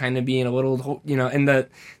image of kind of being a little, you know, and the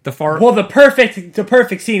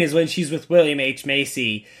perfect scene is when she's with William H.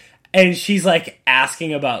 Macy, and she's like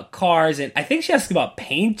asking about cars, and I think she asks about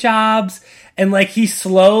paint jobs, and like she's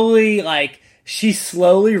slowly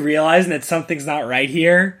realizing that something's not right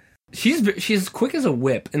here. She's quick as a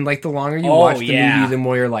whip, and like the longer you watch the movie, the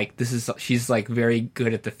more you're like, she's like very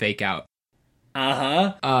good at the fake out.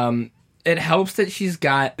 It helps that she's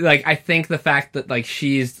got, like, I think the fact that, like,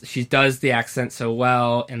 she does the accent so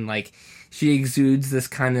well, and, like, she exudes this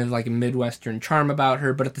kind of, like, Midwestern charm about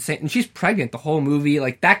her, but at the same, and she's pregnant the whole movie,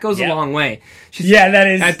 like, that goes a long way.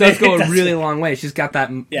 That does go a really long way. She's got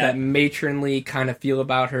that matronly kind of feel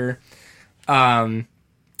about her.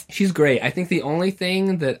 She's great. I think the only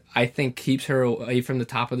thing that I think keeps her away from the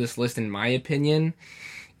top of this list, in my opinion,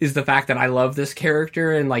 is the fact that I love this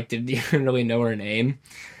character and, like, didn't even really know her name.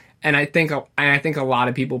 And I think a lot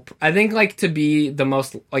of people, I think, like, to be the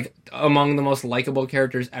most, like, among the most likable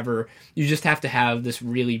characters ever, you just have to have this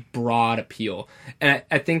really broad appeal. And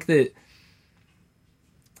I think that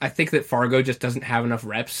Fargo just doesn't have enough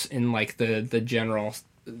reps in, like, the general,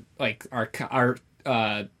 like, our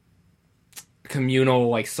communal,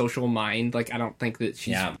 like, social mind. Like, I don't think that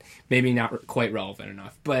she's maybe not quite relevant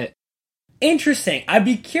enough, but. Interesting. I'd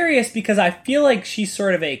be curious because I feel like she's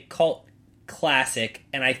sort of a cult classic,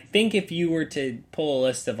 and I think if you were to pull a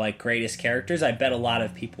list of, like, greatest characters, I bet a lot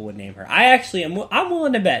of people would name her. I'm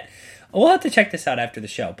willing to bet. We'll have to check this out after the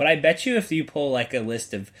show, but I bet you if you pull, like, a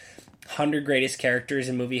list of 100 greatest characters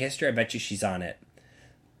in movie history, I bet you she's on it.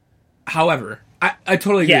 However, I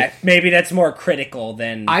totally agree. Yeah, maybe that's more critical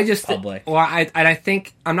than public. I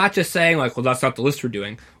think, I'm not just saying, like, well, that's not the list we're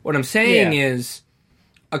doing. What I'm saying is,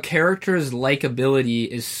 a character's likability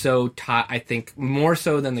is so tied, I think, more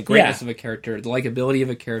so than the greatness of a character. The likability of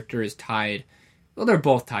a character is tied. Well, they're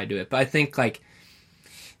both tied to it, but I think, like,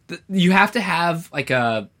 you have to have, like,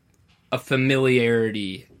 a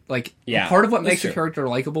familiarity. Like, part of what makes a character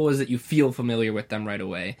likable is that you feel familiar with them right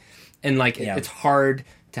away. And, like, it's hard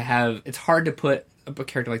to put a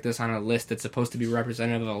character like this on a list that's supposed to be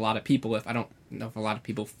representative of a lot of people if I don't know if a lot of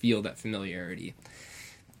people feel that familiarity.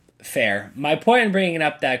 Fair. My point in bringing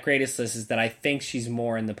up that greatest list is that I think she's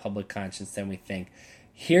more in the public conscience than we think.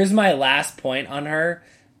 Here's my last point on her.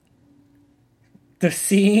 The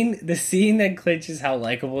scene that clinches how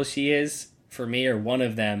likable she is, for me, or one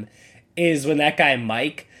of them, is when that guy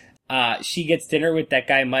Mike, she gets dinner with that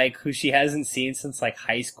guy Mike, who she hasn't seen since, like,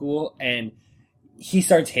 high school, and he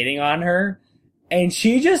starts hitting on her, and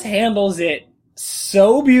she just handles it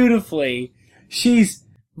so beautifully. She's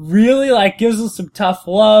really, like, gives him some tough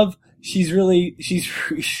love. She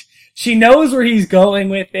knows where he's going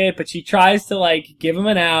with it, but she tries to, like, give him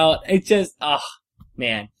an out. It just,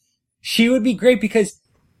 man. She would be great because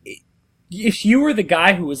if you were the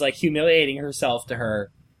guy who was, like, humiliating herself to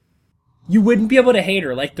her, you wouldn't be able to hate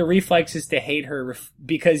her. Like, the reflex is to hate her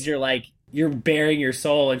because you're, like, you're bearing your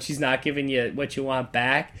soul and she's not giving you what you want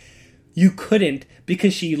back. You couldn't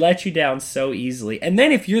because she let you down so easily. And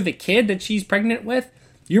then if you're the kid that she's pregnant with,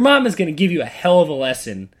 your mom is going to give you a hell of a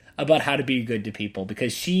lesson about how to be good to people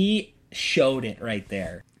because she showed it right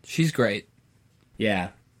there. She's great. Yeah.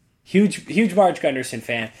 Huge Marge Gunderson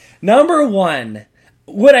fan. Number one.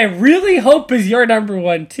 What I really hope is your number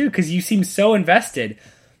one, too, because you seem so invested.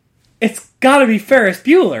 It's gotta be Ferris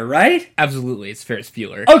Bueller, right? Absolutely, it's Ferris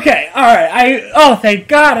Bueller. Okay, alright. Thank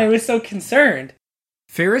God, I was so concerned.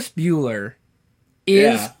 Ferris Bueller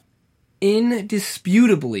is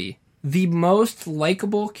indisputably the most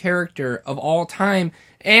likable character of all time,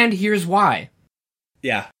 and here's why.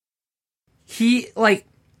 Yeah. He, like,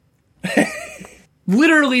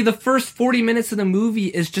 literally the first 40 minutes of the movie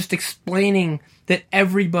is just explaining that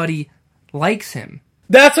everybody likes him.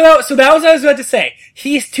 That was what I was about to say.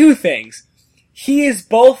 He's two things. He is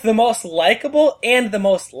both the most likable and the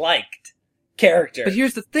most liked character. But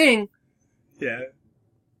here's the thing. Yeah.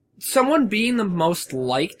 Someone being the most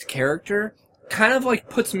liked character kind of like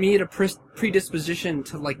puts me at a predisposition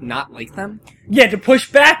to like not like them. Yeah, to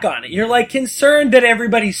push back on it. You're like concerned that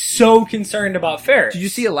everybody's so concerned about Ferris. Did you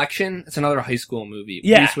see Election? It's another high school movie.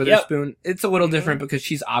 Yeah, Reese Witherspoon. It's a little different because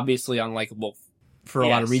she's obviously unlikable for a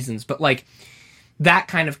lot of reasons, but like that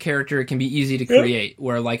kind of character can be easy to create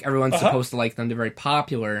where like everyone's supposed to like them. They're very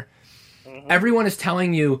popular. Everyone is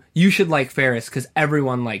telling you should like Ferris because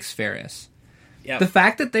everyone likes Ferris. Yep. The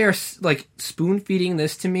fact that they are like spoon feeding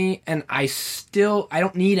this to me, and I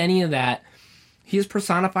don't need any of that. He is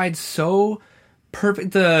personified so perfect.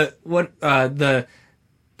 The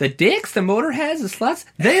dicks, the motorheads, the sluts,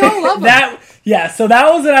 they all love him. So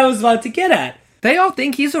that was what I was about to get at. They all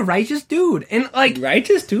think he's a righteous dude, and like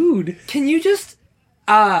righteous dude. Can you just?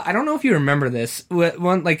 I don't know if you remember this.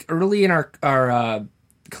 One like early in our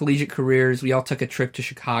collegiate careers, we all took a trip to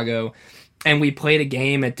Chicago. And we played a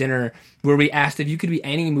game at dinner where we asked if you could be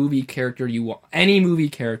any movie character you want. Any movie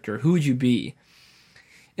character, who would you be?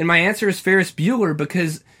 And my answer is Ferris Bueller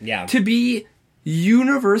because to be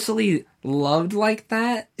universally loved like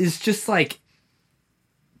that is just like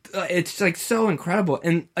it's like so incredible.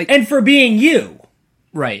 And for being you.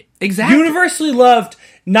 Right. Exactly. Universally loved,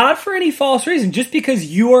 not for any false reason, just because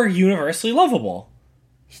you are universally lovable.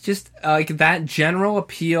 He's just like that general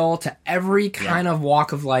appeal to every kind of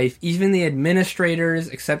walk of life, even the administrators,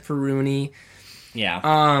 except for Rooney. Yeah.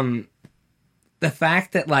 The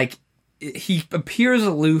fact that like he appears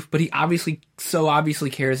aloof, but he obviously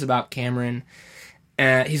cares about Cameron.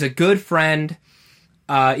 He's a good friend,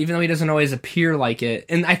 even though he doesn't always appear like it.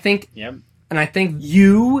 And I think,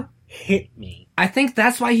 you hit me. I think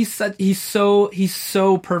that's why he's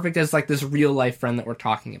so perfect as like this real life friend that we're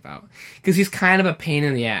talking about, because he's kind of a pain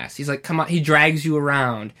in the ass. He's like, come on, he drags you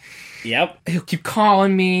around. Yep. He'll keep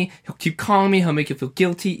calling me. He'll make you feel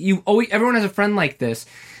guilty. Everyone has a friend like this.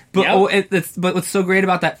 But but what's so great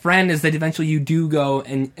about that friend is that eventually you do go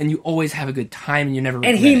and you always have a good time and you never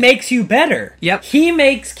regret he makes you better. Yep. He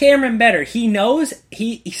makes Cameron better. He knows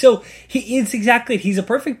it's exactly he's a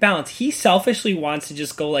perfect balance. He selfishly wants to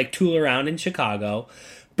just go like tool around in Chicago,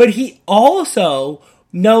 but he also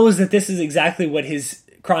knows that this is exactly what his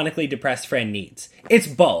chronically depressed friend needs. It's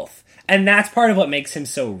both. And that's part of what makes him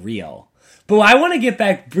so real. But I want to get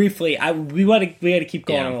back briefly. We had to keep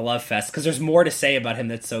going on the Love Fest because there's more to say about him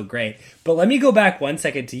that's so great. But let me go back 1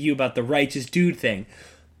 second to you about the righteous dude thing.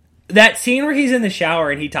 That scene where he's in the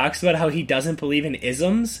shower and he talks about how he doesn't believe in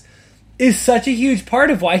isms is such a huge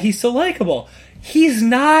part of why he's so likable. He's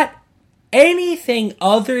not anything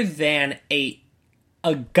other than a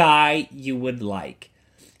guy you would like.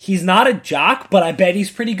 He's not a jock, but I bet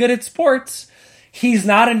he's pretty good at sports. He's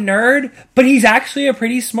not a nerd, but he's actually a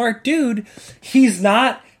pretty smart dude. He's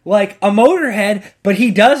not like a motorhead, but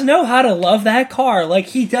he does know how to love that car. Like,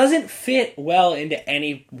 he doesn't fit well into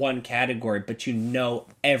any one category, but you know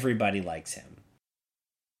everybody likes him.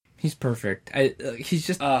 He's perfect. He's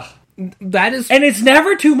just that is, and it's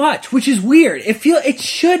never too much, which is weird. It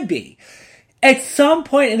should be. At some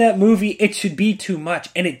point in that movie, it should be too much,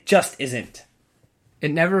 and it just isn't.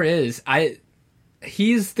 It never is.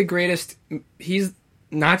 He's the greatest. He's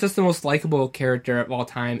not just the most likable character of all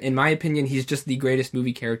time. In my opinion, he's just the greatest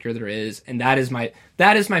movie character there is, and that is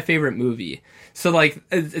my favorite movie. So like,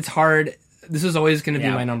 it's hard. This is always going to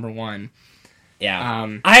be my number one.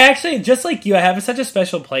 Yeah. I actually, just like you, I have such a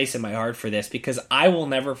special place in my heart for this because I will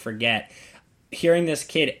never forget hearing this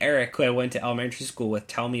kid, Eric, who I went to elementary school with,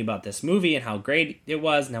 tell me about this movie and how great it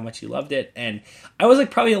was and how much he loved it. And I was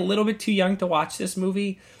like probably a little bit too young to watch this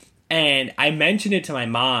movie. And I mentioned it to my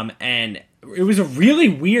mom, and it was a really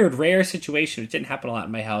weird, rare situation. It didn't happen a lot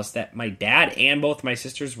in my house that my dad and both my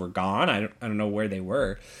sisters were gone. I don't know where they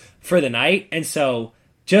were for the night. And so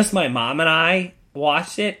just my mom and I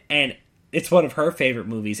watched it, and it's one of her favorite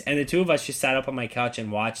movies. And the two of us just sat up on my couch and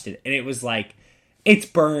watched it. And it was like, it's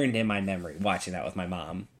burned in my memory watching that with my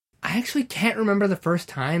mom. I actually can't remember the first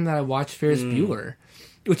time that I watched Ferris Bueller,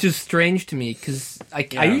 which is strange to me because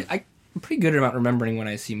I'm pretty good about remembering when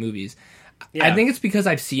I see movies. Yeah. I think it's because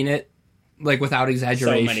I've seen it, like, without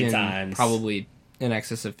exaggeration, so many times. Probably in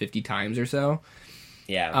excess of 50 times or so.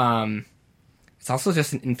 Yeah. It's also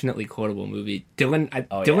just an infinitely quotable movie. Dylan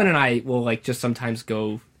and I will, like, just sometimes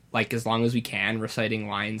go, like, as long as we can, reciting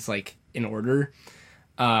lines, like, in order.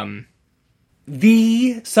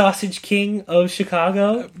 The Sausage King of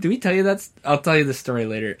Chicago. Do we tell you that? I'll tell you the story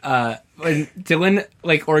later. When Dylan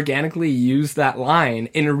like organically used that line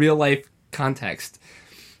in a real life context.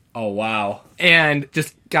 Oh wow! And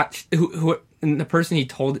just got and the person he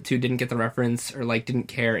told it to didn't get the reference or like didn't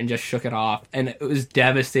care and just shook it off, and it was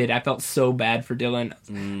devastated. I felt so bad for Dylan.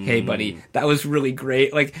 Hey, buddy, that was really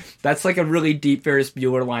great. Like that's like a really deep Ferris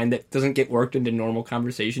Bueller line that doesn't get worked into normal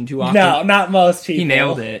conversation too often. No, not most people. He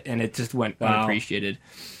nailed it, and it just went unappreciated.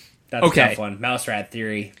 That's a tough one. Mouse rat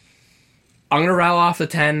theory. I'm gonna rattle off the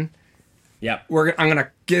 10. Yep. I'm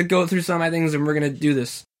gonna go through some of my things, and we're gonna do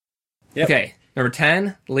this. Yep. Okay. Number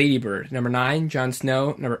 10, Ladybird. Number 9, Jon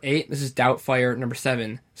Snow. Number 8, Mrs. Doubtfire. Number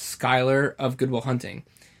 7, Skylar of Good Will Hunting.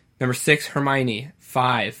 Number 6, Hermione.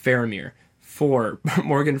 5, Faramir. 4,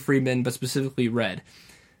 Morgan Freeman, but specifically Red.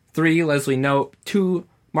 3, Leslie Knope. 2,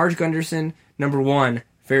 Marge Gunderson. Number 1,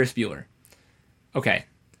 Ferris Bueller. Okay.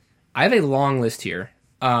 I have a long list here.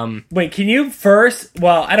 Wait, can you first...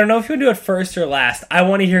 Well, I don't know if you want to do it first or last. I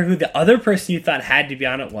want to hear who the other person you thought had to be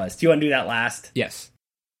on it was. Do you want to do that last? Yes.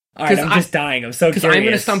 All right, I'm just dying. I'm so curious. I'm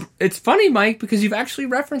going to stump. It's funny, Mike, because you've actually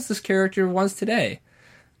referenced this character once today.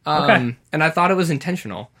 Okay. And I thought it was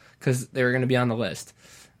intentional because they were going to be on the list.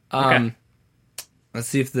 Okay. Let's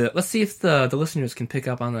see if the listeners can pick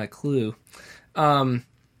up on that clue. Long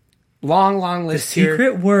list here. The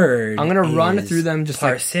secret word. I'm going to run through them just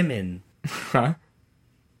persimmon. Huh?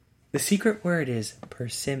 The secret word is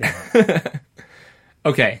persimmon.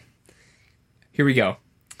 Okay. Here we go.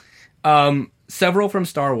 Several from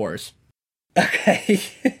Star Wars. Okay.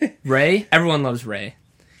 Rey. Everyone loves Rey.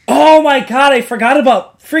 Oh my god, I forgot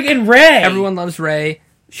about freaking Rey. Everyone loves Rey.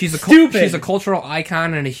 She's a cultural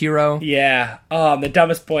icon and a hero. Yeah. The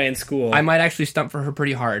dumbest boy in school. I might actually stump for her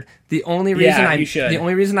pretty hard. The only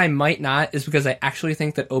reason I might not is because I actually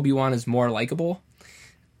think that Obi-Wan is more likable.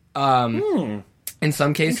 In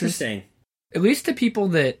some cases. Interesting. At least to people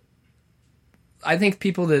that I think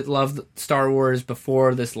people that loved Star Wars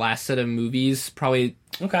before this last set of movies probably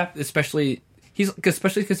especially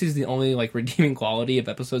because he's the only like redeeming quality of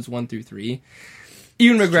episodes 1 through 3.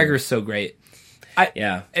 Ewan McGregor is so great.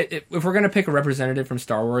 If we're gonna pick a representative from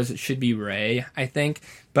Star Wars, it should be Rey, I think.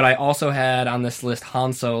 But I also had on this list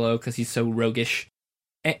Han Solo because he's so roguish.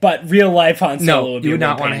 But real life Han Solo would be you would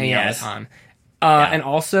not want to hang out with Han. And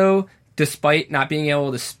also, despite not being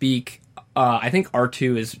able to speak, I think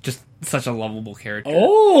R2 is just such a lovable character.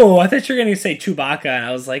 Oh, I thought you were going to say Chewbacca, and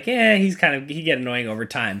I was like, he get annoying over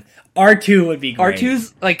time. R2 would be great.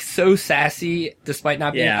 R2's like so sassy, despite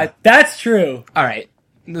not being. Yeah, that's true. All right,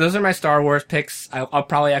 those are my Star Wars picks. I'll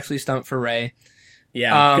probably actually stump for Rey.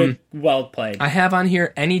 Yeah, good, well played. I have on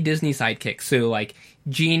here any Disney sidekick, so like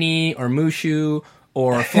Genie or Mushu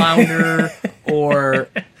or Flounder or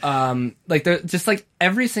like just like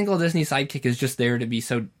every single Disney sidekick is just there to be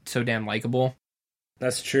so damn likable.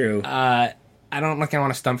 That's true. I don't think I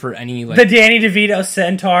want to stump for any like the Danny DeVito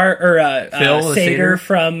centaur or Phil satyr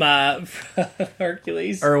from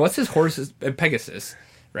Hercules, or what's his horse? Pegasus,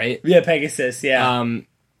 right? Yeah, Pegasus. Yeah.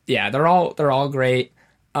 Yeah, they're all great.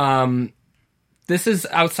 This is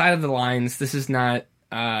outside of the lines. This is not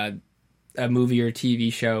a movie or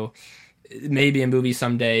TV show. Maybe a movie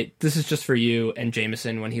someday. This is just for you and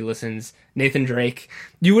Jameson when he listens. Nathan Drake.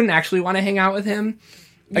 You wouldn't actually want to hang out with him.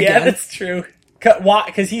 Again. Yeah, that's true.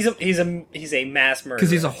 Because he's a mass murderer. Because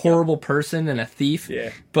he's a horrible person and a thief.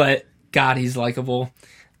 Yeah. But God, he's likable.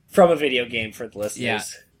 From a video game for the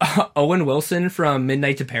listeners. Yeah. Owen Wilson from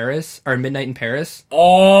Midnight in Paris.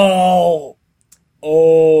 Oh.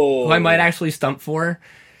 Who I might actually stump for.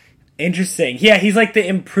 Interesting. Yeah, he's like the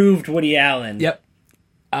improved Woody Allen. Yep.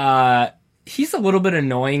 He's a little bit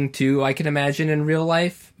annoying too, I can imagine, in real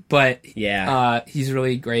life. But he's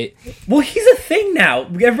really great. Well, he's a thing now.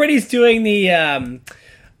 Everybody's doing the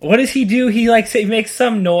what does he do? He makes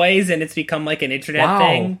some noise and it's become like an internet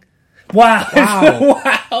thing. Wow.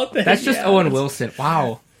 Wow. That's just Owen Wilson.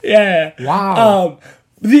 Wow. Yeah. Wow.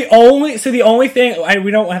 The only thing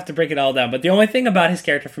we don't have to break it all down, but the only thing about his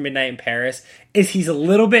character from Midnight in Paris is he's a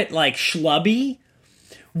little bit like schlubby,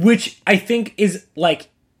 which I think is like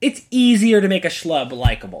it's easier to make a schlub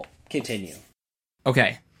likable. Continue.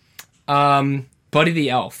 Okay. Buddy the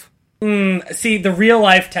Elf. See, the real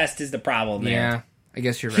life test is the problem there. Yeah, I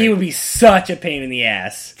guess you're right. He would be such a pain in the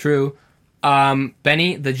ass. True.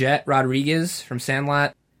 Benny the Jet Rodriguez from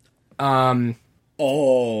Sandlot.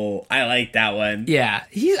 Oh, I like that one. Yeah,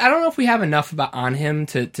 I don't know if we have enough on him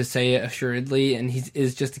to say it assuredly, and he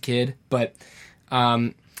is just a kid, but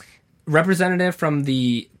representative from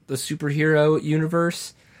the superhero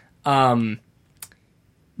universe.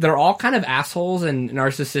 They're all kind of assholes and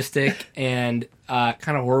narcissistic and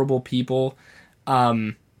kind of horrible people.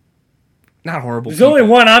 Not horrible. There's only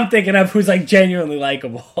one I'm thinking of who's like genuinely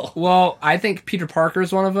likable. Well, I think Peter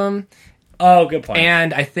Parker's one of them. Oh, good point.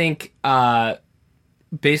 And I think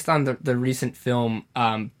based on the recent film,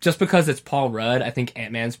 just because it's Paul Rudd, I think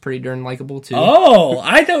Ant-Man's pretty darn likable too. Oh,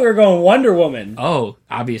 I thought we were going Wonder Woman. Oh,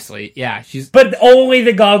 obviously. Yeah, But only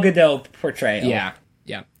the Gal Gadot portrayal. Yeah.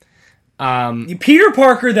 Peter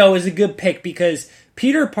Parker, though, is a good pick because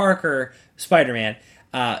Peter Parker, Spider-Man,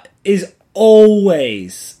 is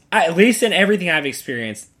always, at least in everything I've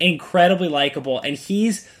experienced, incredibly likable. And he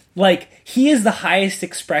is the highest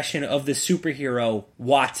expression of the superhero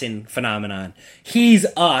Watson phenomenon. He's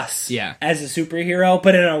us as a superhero,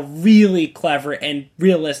 but in a really clever and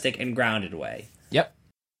realistic and grounded way. Yep.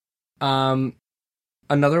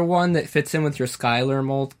 Another one that fits in with your Skylar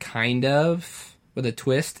mold, kind of, with a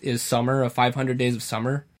twist, is Summer of 500 Days of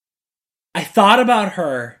Summer. I thought about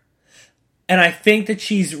her, and I think that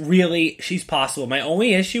she's possible. My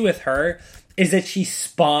only issue with her is that she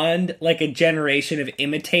spawned like a generation of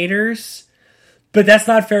imitators, but that's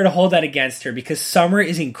not fair to hold that against her because Summer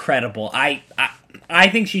is incredible. I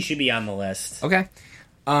think she should be on the list. Okay.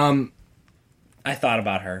 I thought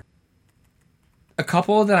about her. A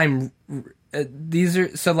couple that these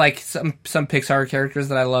are some Pixar characters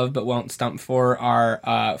that I love but won't stump for are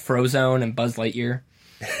Frozone and Buzz Lightyear.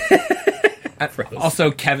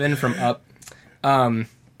 Also Kevin from Up.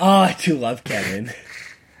 I do love Kevin.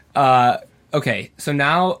 Okay, so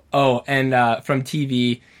now from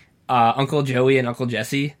TV, Uncle Joey and Uncle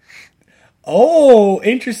Jesse. Oh,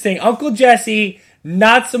 interesting. Uncle Jesse,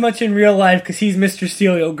 not so much in real life because he's Mr.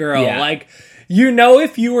 Steal Your Girl. Yeah. Like,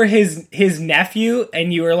 if you were his nephew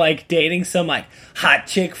and you were like dating some like hot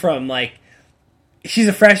chick from like, she's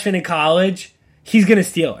a freshman in college, he's gonna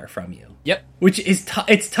steal her from you. Yep. Which is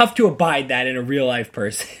it's tough to abide that in a real life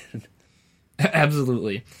person.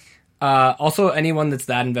 Absolutely. Also, anyone that's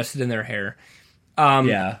that invested in their hair.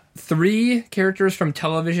 3 characters from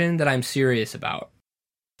television that I'm serious about.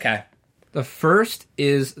 Okay. The first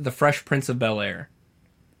is the Fresh Prince of Bel-Air.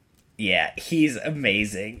 Yeah, he's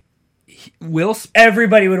amazing. Will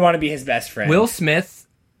Everybody would want to be his best friend. Will Smith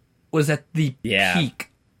was at the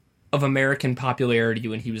peak of American popularity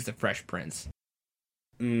when he was the Fresh Prince.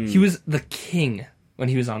 He was the king when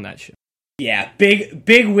he was on that show. Yeah,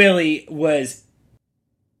 Big Willie was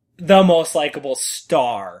the most likable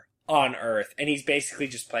star on Earth, and he's basically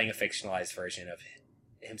just playing a fictionalized version of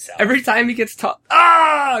himself. Every time he gets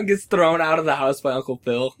gets thrown out of the house by Uncle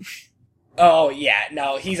Phil. Oh, yeah,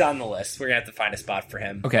 no, he's on the list. We're gonna have to find a spot for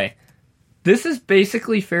him. Okay. This is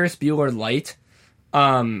basically Ferris Bueller light.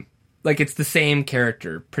 It's the same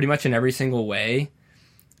character, pretty much in every single way.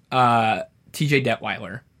 TJ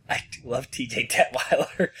Detweiler. I love TJ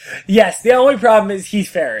Detweiler. Yes, the only problem is he's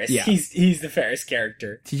Ferris. Yeah. He's the Ferris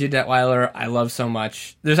character. TJ Detweiler, I love so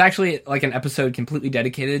much. There's actually like an episode completely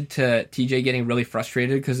dedicated to TJ getting really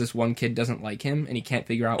frustrated because this one kid doesn't like him and he can't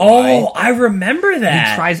figure out why. Oh, I remember that.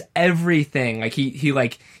 He tries everything. Like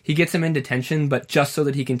he gets him in detention, but just so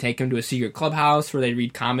that he can take him to a secret clubhouse where they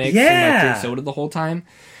read comics and drink soda the whole time.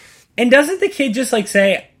 And doesn't the kid just like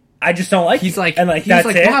say, I just don't like He's you. like, and like that's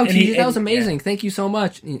it. Wow, and TJ, that was amazing. Thank you so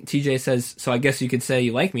much. And TJ says, so I guess you could say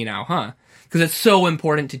you like me now, huh? Because it's so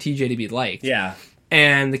important to TJ to be liked. Yeah.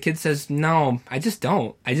 And the kid says, no, I just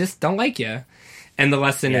don't. I just don't like you. And the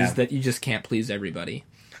lesson is that you just can't please everybody.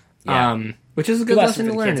 Yeah. Which is a good lesson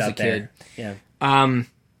to learn as a kid. Yeah.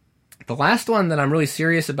 The last one that I'm really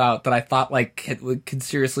serious about that I thought could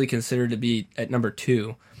seriously consider to be at number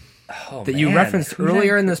 2. You referenced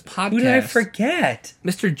earlier in this podcast. Who did I forget?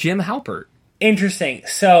 Mr. Jim Halpert. Interesting.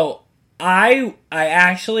 So I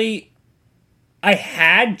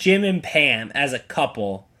had Jim and Pam as a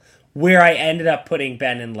couple where I ended up putting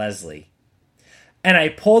Ben and Leslie. And I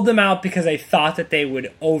pulled them out because I thought that they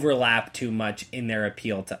would overlap too much in their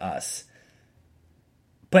appeal to us.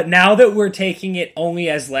 But now that we're taking it only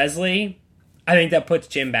as Leslie, I think that puts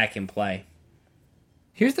Jim back in play.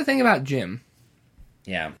 Here's the thing about Jim.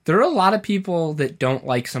 Yeah. There are a lot of people that don't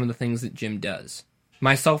like some of the things that Jim does,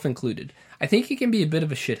 myself included. I think he can be a bit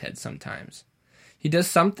of a shithead sometimes. He does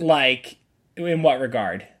something... Like, in what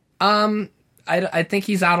regard? I think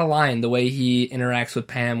he's out of line the way he interacts with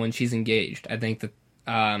Pam when she's engaged. I think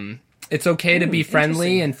that it's okay to be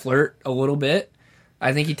friendly and flirt a little bit.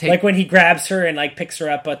 I think he takes... Like when he grabs her and like picks her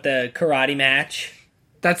up at the karate match?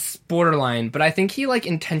 That's borderline, but I think he like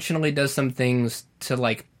intentionally does some things to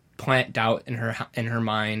like plant doubt in her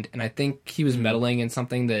mind, and I think he was meddling in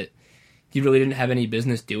something that he really didn't have any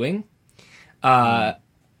business doing. I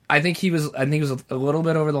think he was a little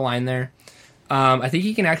bit over the line there. I think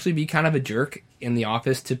he can actually be kind of a jerk in the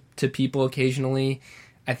office to people occasionally.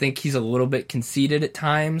 I think he's a little bit conceited at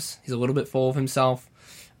times. He's a little bit full of himself.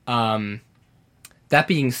 that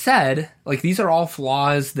being said, like, these are all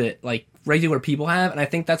flaws that, like, regular people have, and I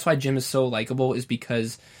think that's why Jim is so likable, is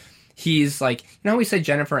because he's, like, you know how we say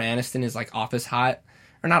Jennifer Aniston is, like, office hot?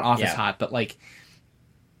 Or not office hot, but, like...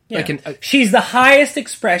 Yeah. She's the highest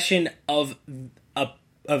expression of an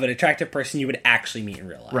attractive person you would actually meet in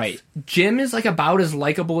real life. Right. Jim is, like, about as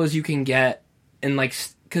likable as you can get, and, like...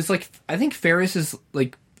 Because, like, I think Ferris is,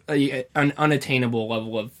 like, an unattainable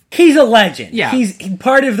level of... He's a legend. Yeah.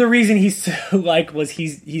 Part of the reason he's so like was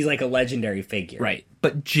he's like a legendary figure. Right.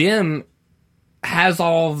 But Jim has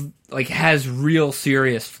has real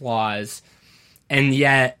serious flaws, and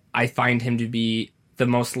yet I find him to be the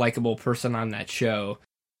most likable person on that show.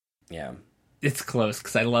 Yeah. It's close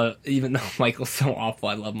because I love, even though Michael's so awful,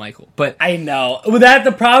 I love Michael. But I know. Well,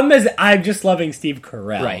 the problem is I'm just loving Steve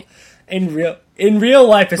Carell. Right. In real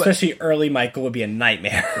life, especially early Michael would be a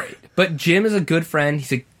nightmare. Right. But Jim is a good friend.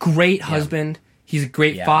 He's a great husband. He's a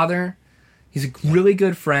great father. He's a really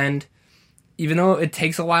good friend. Even though it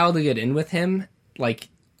takes a while to get in with him, like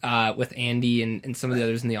with Andy and some of the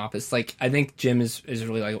others in the office, like I think Jim is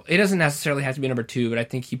really likable. It doesn't necessarily have to be number 2, but I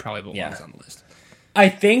think he probably belongs on the list. I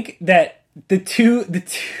think that the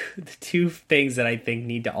two things that I think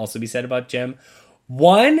need to also be said about Jim.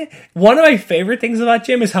 One of my favorite things about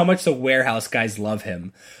Jim is how much the warehouse guys love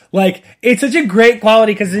him. Like, it's such a great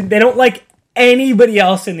quality because they don't like anybody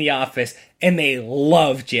else in the office, and they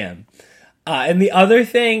love Jim. And the other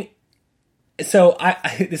thing, so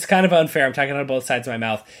it's kind of unfair. I'm talking out of both sides of my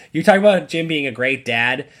mouth. You're talking about Jim being a great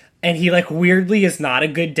dad, and he, like, weirdly is not a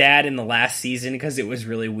good dad in the last season because it was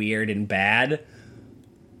really weird and bad.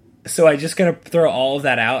 So I'm just going to throw all of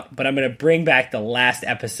that out, but I'm going to bring back the last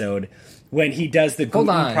episode when he does the Guten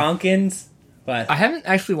Pronkins. But I haven't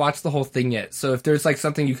actually watched the whole thing yet, so if there's like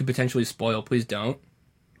something you could potentially spoil, please don't.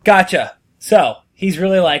 Gotcha. So, he's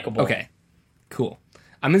really likable. Okay, cool.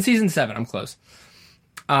 I'm in season 7, I'm close.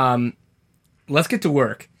 Let's get to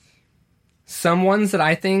work. Some ones that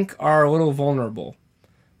I think are a little vulnerable.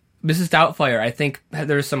 Mrs. Doubtfire, I think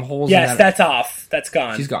there's some holes in that. Yes, that's off. That's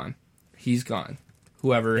gone. She's gone. He's gone.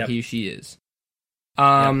 Whoever she is.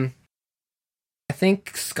 I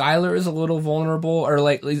think Skylar is a little vulnerable, or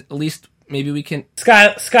like at least maybe we can...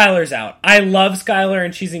 Skylar's out. I love Skylar,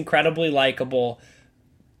 and she's incredibly likable.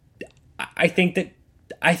 I think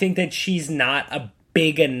that she's not a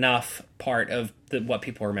big enough part of what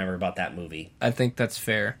people remember about that movie. I think that's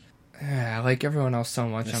fair. I like everyone else so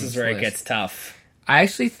much. This is where it gets tough. I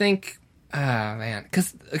actually think, man,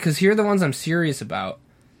 because here are the ones I'm serious about.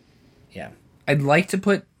 Yeah. I'd like to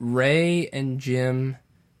put Ray and Jim,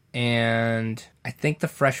 and I think the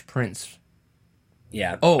Fresh Prince.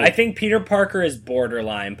 Yeah. Oh, I think Peter Parker is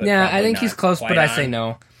borderline, but yeah, I think he's close, but I on. say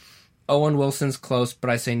no. Owen Wilson's close, but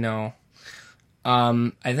I say no.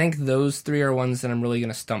 I think those 3 are ones that I'm really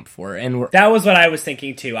going to stump for, and that was what I was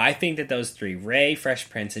thinking too. I think that those 3, Ray, Fresh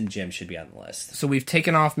Prince, and Jim, should be on the list. So we've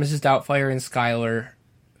taken off Mrs. Doubtfire and Skylar.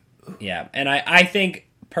 Yeah, and I think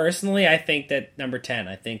personally, I think that number 10.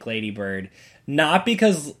 I think Lady Bird, not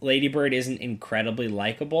because Lady Bird isn't incredibly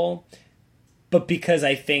likable, but because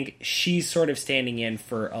I think she's sort of standing in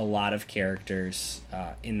for a lot of characters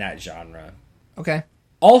in that genre. Okay.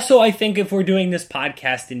 Also, I think if we're doing this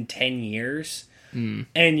podcast in 10 years,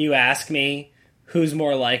 and you ask me who's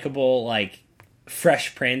more likable, like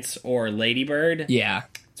Fresh Prince or Lady Bird,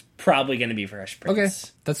 it's probably going to be Fresh Prince. Okay,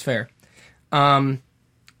 that's fair.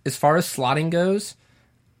 As far as slotting goes,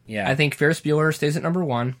 I think Ferris Bueller stays at number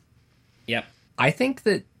 1. Yep. I think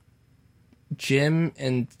that Jim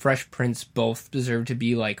and Fresh Prince both deserve to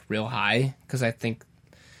be like real high, because I think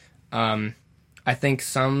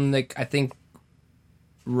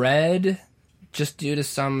Red, just due to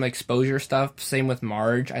some exposure stuff. Same with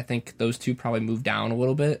Marge. I think those 2 probably move down a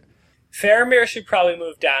little bit. Faramir should probably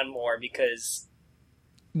move down more because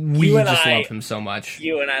we just love him so much.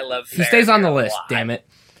 You and I love Faramir. He stays on the list, damn it.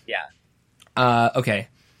 Yeah. Okay.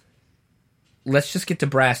 Let's just get to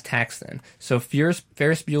brass tacks then. So Ferris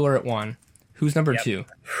Bueller at 1. Who's number 2?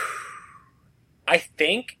 I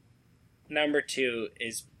think number 2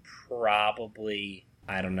 is probably...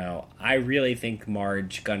 I don't know. I really think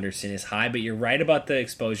Marge Gunderson is high, but you're right about the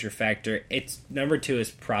exposure factor. It's number 2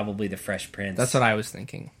 is probably the Fresh Prince. That's what I was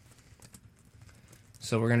thinking.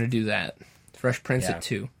 So we're going to do that. Fresh Prince at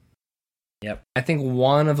 2. Yep. I think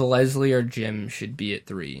one of Leslie or Jim should be at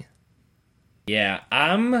 3. Yeah,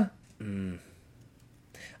 I'm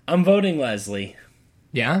voting Leslie.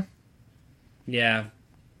 Yeah? Yeah.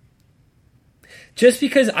 Just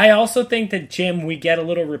because I also think that Jim, we get a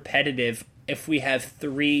little repetitive if we have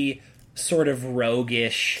 3 sort of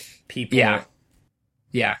roguish people. Yeah.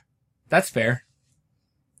 Yeah. That's fair.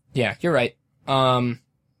 Yeah, you're right.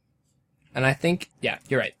 And I think, yeah,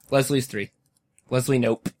 you're right. Leslie's 3. Leslie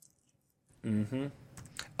Knope. Mm-hmm.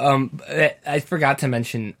 I forgot to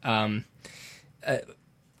mention one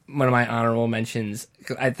of my honorable mentions.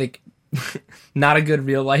 I think not a good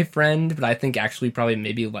real life friend, but I think actually probably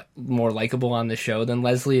maybe more likable on the show than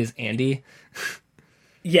Leslie is Andy.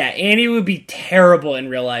 Yeah, Andy would be terrible in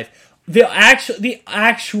real life. The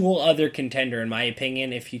actual other contender, in my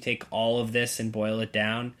opinion, if you take all of this and boil it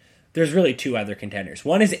down, there's really 2 other contenders.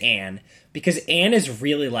 One is Anne, because Anne is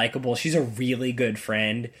really likable. She's a really good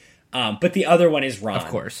friend. But the other one is Ron. Of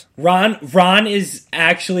course. Ron is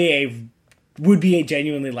actually would be a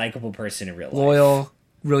genuinely likable person in real life. Loyal,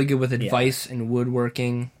 really good with advice and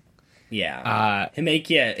woodworking. Yeah. He'll make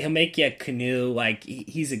you a canoe. Like,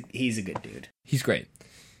 he's a good dude. He's great.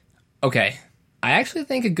 Okay. I actually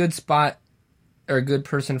think a good spot or a good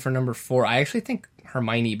person for number 4, I actually think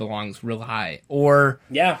Hermione belongs real high.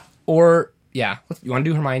 Yeah. You want to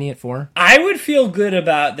do Hermione at 4? I would feel good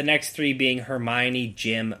about the next 3 being Hermione,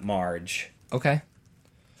 Jim, Marge. Okay.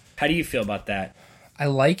 How do you feel about that? I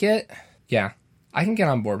like it. Yeah. I can get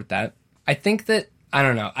on board with that. I think that, I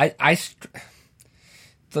don't know.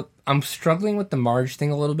 I'm struggling with the Marge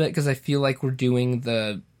thing a little bit because I feel like we're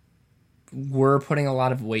putting a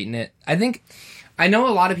lot of weight in it. I know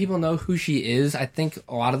a lot of people know who she is. I think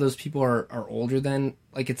a lot of those people are older than,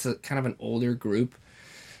 like, it's a kind of an older group.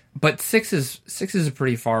 But 6 is a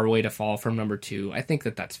pretty far way to fall from number 2. I think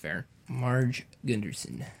that's fair. Marge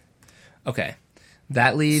Gunderson. Okay.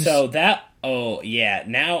 That leaves... Now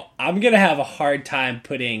I'm going to have a hard time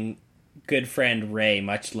putting good friend Ray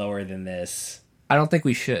much lower than this. I don't think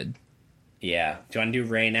we should. Yeah. Do you want to do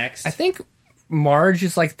Ray next? I think Marge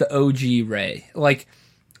is like the OG Ray. Like,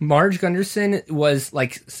 Marge Gunderson was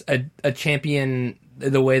like a champion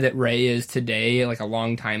the way that Ray is today, like a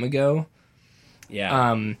long time ago.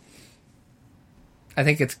 Yeah. I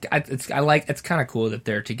think it's kind of cool that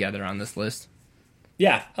they're together on this list.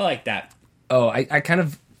 Yeah, I like that. Oh, I kind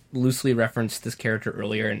of loosely referenced this character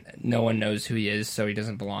earlier, and no one knows who he is, so he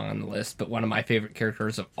doesn't belong on the list. But one of my favorite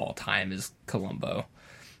characters of all time is Columbo.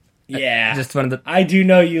 Yeah, just one of the. I do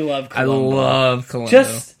know you love Columbo. I love Columbo.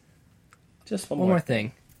 Just one more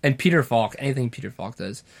thing. And Peter Falk. Anything Peter Falk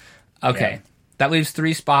does. Okay, yeah. That leaves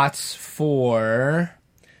 3 spots for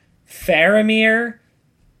Faramir,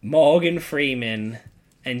 Morgan Freeman,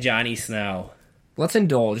 and Johnny Snow. Let's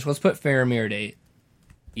indulge. Let's put Faramir at 8.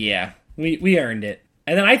 Yeah, we earned it.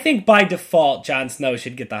 And then I think by default, Jon Snow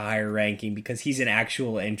should get the higher ranking because he's an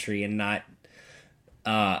actual entry and not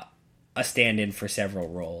a stand-in for several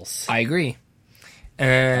roles. I agree.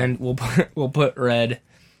 And we'll put Red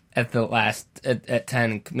at the last at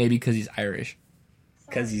 10, maybe because he's Irish.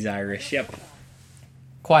 Because he's Irish. Yep.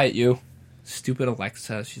 Quiet you. Stupid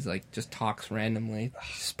Alexa. She's like, just talks randomly.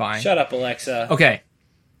 Spying. Shut up, Alexa. Okay.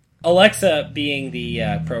 Alexa being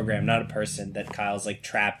the program, not a person that Kyle's like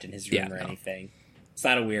trapped in his room anything. It's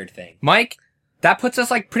not a weird thing. Mike, that puts us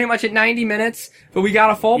like pretty much at 90 minutes, but we got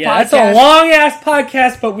a full podcast. That's a long-ass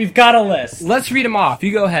podcast, but we've got a list. Let's read them off.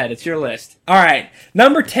 You go ahead. It's your list. All right.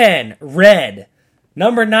 Number 10, Red.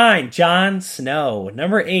 Number 9, Jon Snow.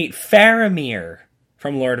 Number 8, Faramir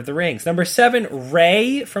from Lord of the Rings. Number 7,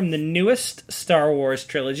 Rey from the newest Star Wars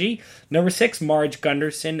trilogy. Number 6, Marge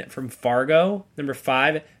Gunderson from Fargo. Number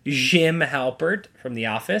 5, Jim Halpert from The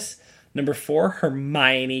Office. Number 4,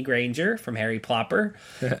 Hermione Granger from Harry Plopper.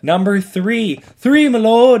 Number 3, my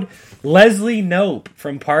lord, Leslie Knope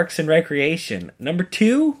from Parks and Recreation. Number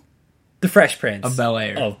 2, The Fresh Prince of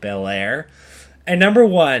Bel-Air. And number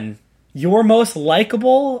 1, your most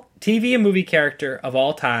likable TV and movie character of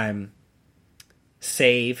all time,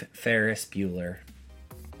 Save Ferris Bueller.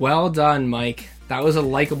 Well done, Mike. That was a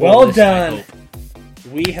likable list. Well done. I hope.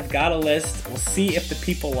 We have got a list. We'll see if the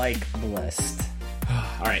people like the list.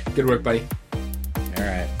 All right. Good work, buddy. All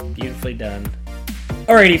right. Beautifully done.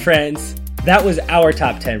 Alrighty, friends. That was our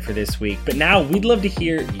top 10 for this week. But now we'd love to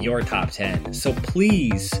hear your top 10. So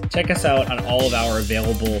please check us out on all of our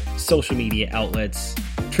available social media outlets,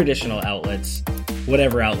 traditional outlets,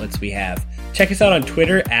 whatever outlets we have. Check us out on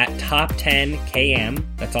Twitter at Top10KM.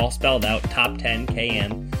 That's all spelled out,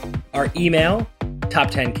 Top10KM. Our email,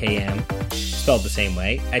 Top10KM, spelled the same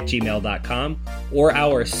way, at gmail.com. Or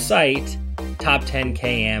our site,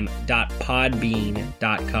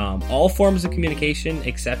 top10km.podbean.com. All forms of communication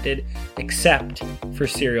accepted, except for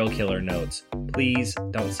serial killer notes. Please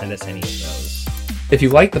don't send us any of those. If you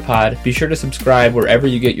like the pod, be sure to subscribe wherever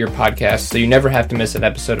you get your podcasts so you never have to miss an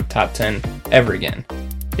episode of Top 10 ever again.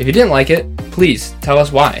 If you didn't like it, please tell us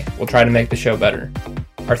why. We'll try to make the show better.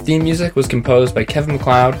 Our theme music was composed by Kevin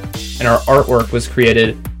MacLeod, and our artwork was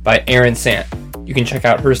created by Erin Sant. You can check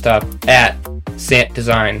out her stuff at Sant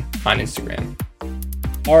Design on Instagram.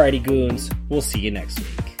 Alrighty, goons. We'll see you next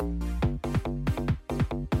week.